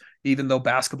Nuggets, even though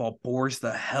basketball bores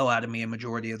the hell out of me a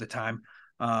majority of the time.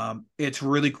 It's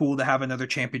really cool to have another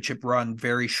championship run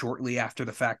very shortly after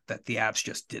the fact that the Avs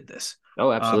just did this.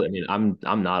 Oh, absolutely. I mean,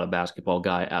 I'm not a basketball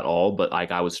guy at all, but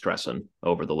like I was stressing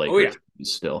over the Lakers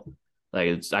still.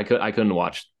 Like I couldn't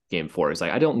watch Game 4. It's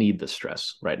like I don't need this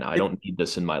stress right now. I don't need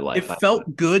this in my life. It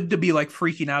felt good to be like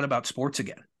freaking out about sports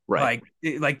again. Right.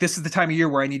 Like this is the time of year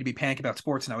where I need to be panicking about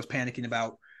sports, and I was panicking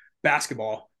about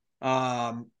basketball.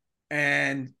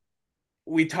 And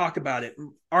we talk about it.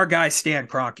 Our guy Stan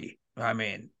Kroenke. I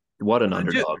mean, what an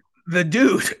underdog. The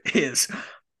dude is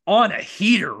on a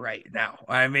heater right now.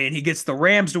 I mean, he gets the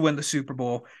Rams to win the Super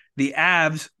Bowl. The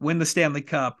Avs win the Stanley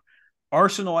Cup.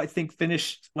 Arsenal, I think,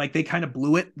 finished like they kind of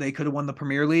blew it. They could have won the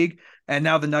Premier League, and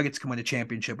now the Nuggets can win a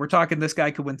championship. We're talking this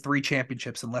guy could win 3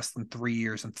 championships in less than 3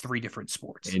 years in 3 different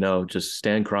sports. You know, just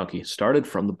Stan Kroenke started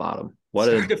from the bottom.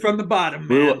 Started from the bottom,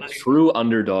 man. True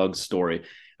underdog story.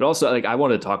 But also, like, I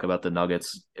want to talk about the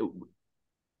Nuggets.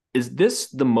 Is this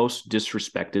the most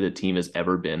disrespected a team has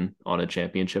ever been on a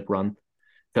championship run?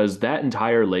 because that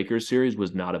entire Lakers series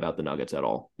was not about the Nuggets at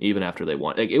all, even after they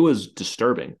won. Like, it was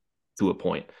disturbing to a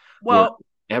point where Well,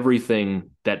 everything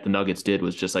that the Nuggets did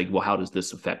was just like, well, how does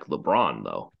this affect LeBron,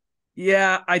 though?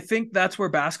 yeah, I think that's where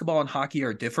basketball and hockey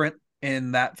are different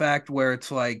in that fact, where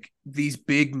it's like these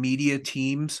big media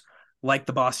teams like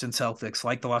the Boston Celtics,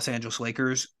 like the Los Angeles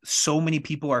Lakers, so many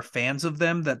people are fans of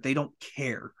them that they don't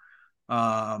care.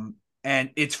 And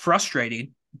it's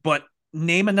frustrating, but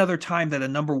name another time that a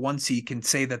number one seed can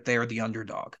say that they're the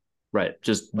underdog. Right.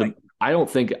 Just Like, I don't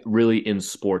think really in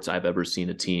sports I've ever seen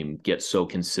a team get so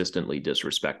consistently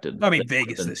disrespected. I mean,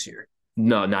 Vegas this year.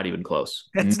 No, not even close.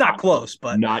 It's not close,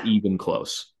 but not even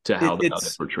close to how the it's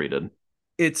Nuggets were treated.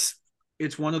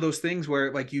 it's one of those things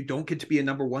where like you don't get to be a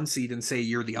number one seed and say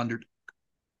you're the underdog.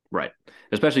 Right.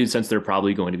 Especially since they're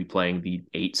probably going to be playing the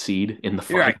 8 seed in the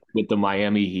fight Right. with the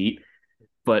Miami Heat.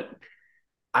 But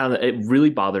I don't know, it really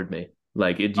bothered me.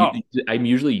 Like I'm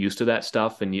usually used to that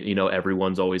stuff, and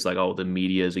everyone's always like, "Oh, the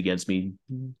media is against me."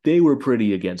 They were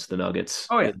pretty against the Nuggets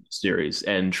in the series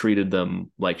and treated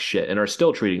them like shit, and are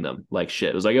still treating them like shit.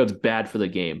 It was like, "Oh, it's bad for the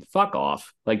game." Fuck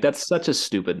off! Like, that's such a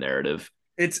stupid narrative.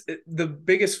 It's the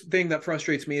biggest thing that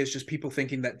frustrates me is just people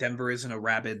thinking that Denver isn't a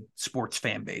rabid sports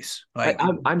fan base. Like,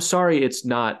 I'm sorry, it's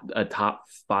not a top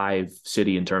 5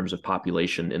 city in terms of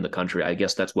population in the country. I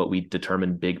guess that's what we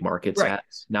determine big markets as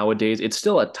nowadays. It's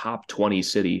still a top 20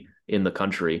 city in the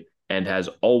country and has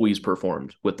always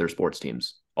performed with their sports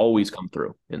teams, always come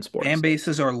through in sports. Fan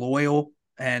bases are loyal,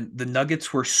 and the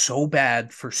Nuggets were so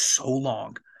bad for so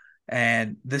long.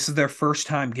 And this is their first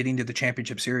time getting to the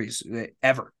championship series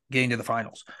ever, getting to the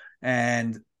finals.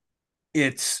 And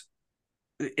that's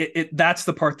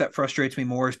the part that frustrates me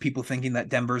more, is people thinking that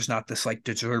Denver's not this like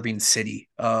deserving city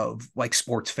of like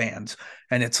sports fans.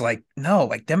 And it's like, no,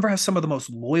 like Denver has some of the most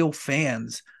loyal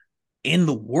fans in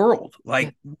the world.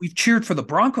 Like, we've cheered for the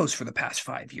Broncos for the past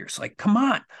 5 years. Like, come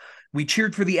on. We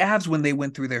cheered for the Avs when they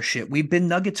went through their shit. We've been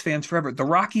Nuggets fans forever. The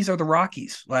Rockies are the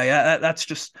Rockies. Like, that's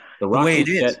just the way it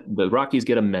is. The Rockies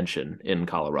get a mention in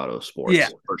Colorado sports,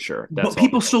 for sure. But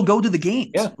people still go to the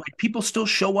games. Yeah. Like, people still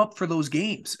show up for those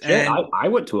games. Yeah, I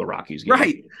went to a Rockies game.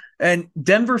 Right. And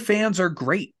Denver fans are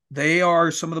great. They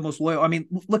are some of the most loyal. I mean,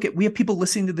 we have people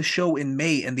listening to the show in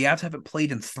May, and the Avs haven't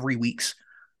played in 3 weeks.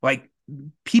 Like,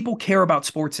 people care about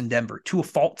sports in Denver to a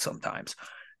fault sometimes.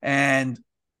 And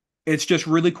it's just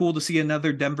really cool to see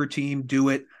another Denver team do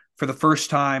it for the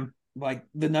first time. Like,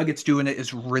 the Nuggets doing it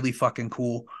is really fucking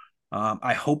cool.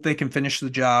 I hope they can finish the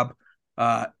job.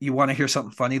 You want to hear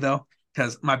something funny, though?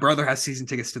 Because my brother has season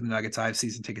tickets to the Nuggets. I have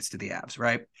season tickets to the Avs,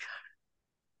 right?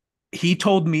 He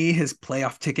told me his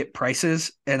playoff ticket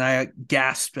prices, and I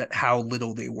gasped at how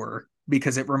little they were,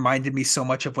 because it reminded me so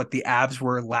much of what the Avs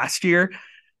were last year.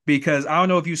 Because I don't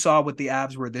know if you saw what the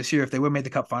Avs were this year. If they would have made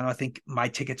the Cup final, I think my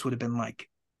tickets would have been like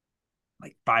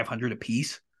 $500 a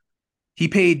piece. He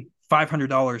paid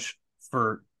 $500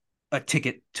 for a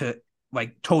ticket to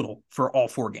like total for all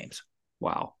 4 games.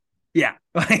 Wow. Yeah.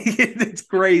 It's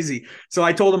crazy. So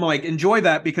I told him, like, enjoy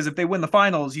that, because if they win the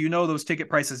finals, those ticket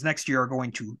prices next year are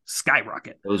going to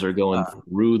skyrocket. Those are going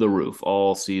through the roof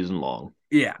all season long.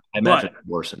 Yeah. I imagine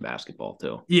worse in basketball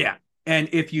too. Yeah. And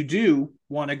if you do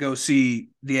want to go see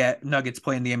the Nuggets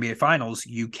play in the NBA finals,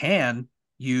 you can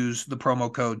use the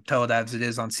promo code Tell It As It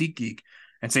Is on SeatGeek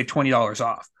and save $20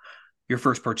 off your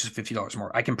first purchase of $50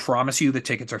 more. I can promise you the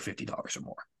tickets are $50 or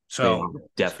more. So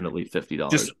definitely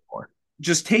 $50 more.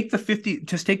 Just take the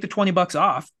 $20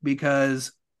 off,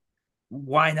 because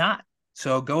why not?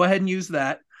 So go ahead and use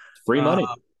that. Free money.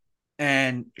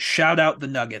 And shout out the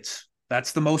Nuggets.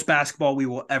 That's the most basketball we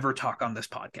will ever talk on this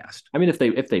podcast. I mean, if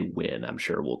they win, I'm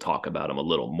sure we'll talk about them a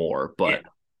little more, but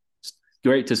it's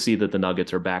great to see that the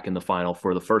Nuggets are back in the final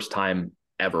for the first time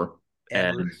ever.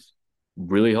 And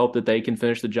really hope that they can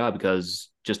finish the job, because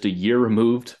just a year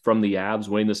removed from the Avs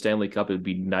winning the Stanley Cup, it would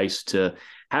be nice to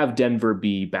have Denver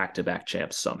be back-to-back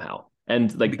champs somehow.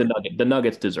 And like the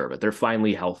Nuggets deserve it. They're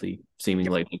finally healthy,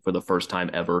 seemingly for the first time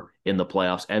ever in the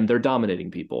playoffs, and they're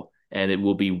dominating people. And it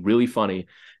will be really funny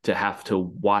to have to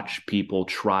watch people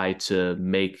try to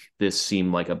make this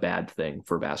seem like a bad thing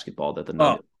for basketball, that the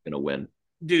Nuggets are going to win.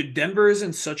 Dude, Denver is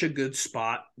in such a good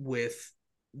spot with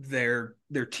their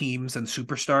teams and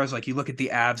superstars. Like, you look at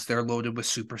the Avs, they're loaded with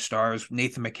superstars,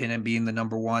 Nathan McKinnon being the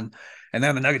number one. And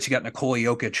then the Nuggets, you got Nikola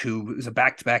Jokic, who is a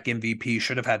back-to-back MVP,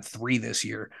 should have had 3 this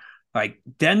year. Like,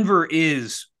 Denver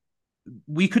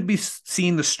we could be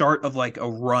seeing the start of like a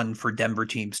run for Denver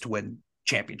teams to win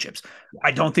championships.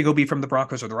 I don't think it'll be from the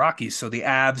Broncos or the Rockies. So the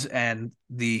Avs and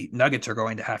the Nuggets are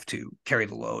going to have to carry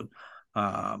the load.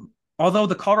 Although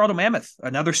the Colorado Mammoth,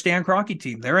 another Stan Kroenke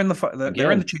team, they're in the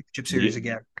championship series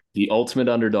again. The ultimate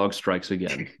underdog strikes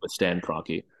again with Stan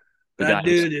Kroenke. That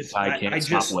dude is. Can't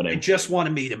stop winning. I just want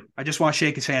to meet him. I just want to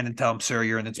shake his hand and tell him, "Sir,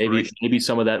 you're an inspiration." Maybe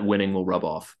some of that winning will rub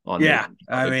off on. Yeah,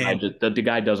 the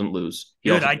guy doesn't lose.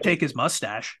 Dude, I'd take his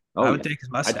mustache. I would take his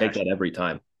mustache. I'd take that every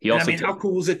time. How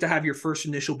cool is it to have your first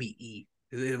initial be E?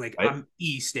 Like, right? I'm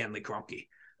E. Stanley Kroenke.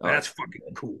 That's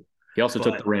fucking cool. He also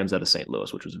took the Rams out of St.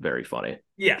 Louis, which was very funny.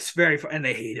 Yes, very funny, and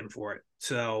they hate him for it.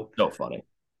 So funny.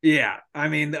 Yeah, I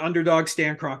mean, the underdog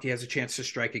Stan Kroenke has a chance to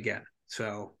strike again.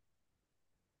 So,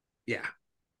 yeah.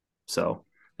 So,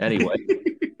 anyway,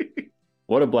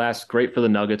 what a blast. Great for the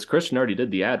Nuggets. Christian already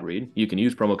did the ad read. You can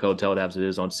use promo code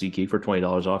TELLITABSITIS on SeatGeek for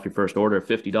 $20 off your first order of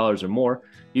 $50 or more.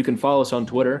 You can follow us on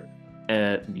Twitter.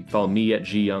 And you can follow me at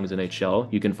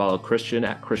GYoungsNHL. You can follow Christian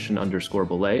at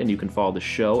Christian_Belay. And you can follow the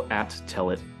show at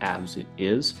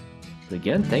TellItAbsItIs. And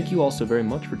again, thank you all so very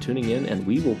much for tuning in. And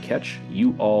we will catch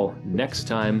you all next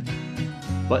time.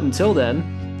 But until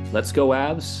then, let's go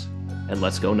Avs and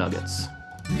let's go Nuggets.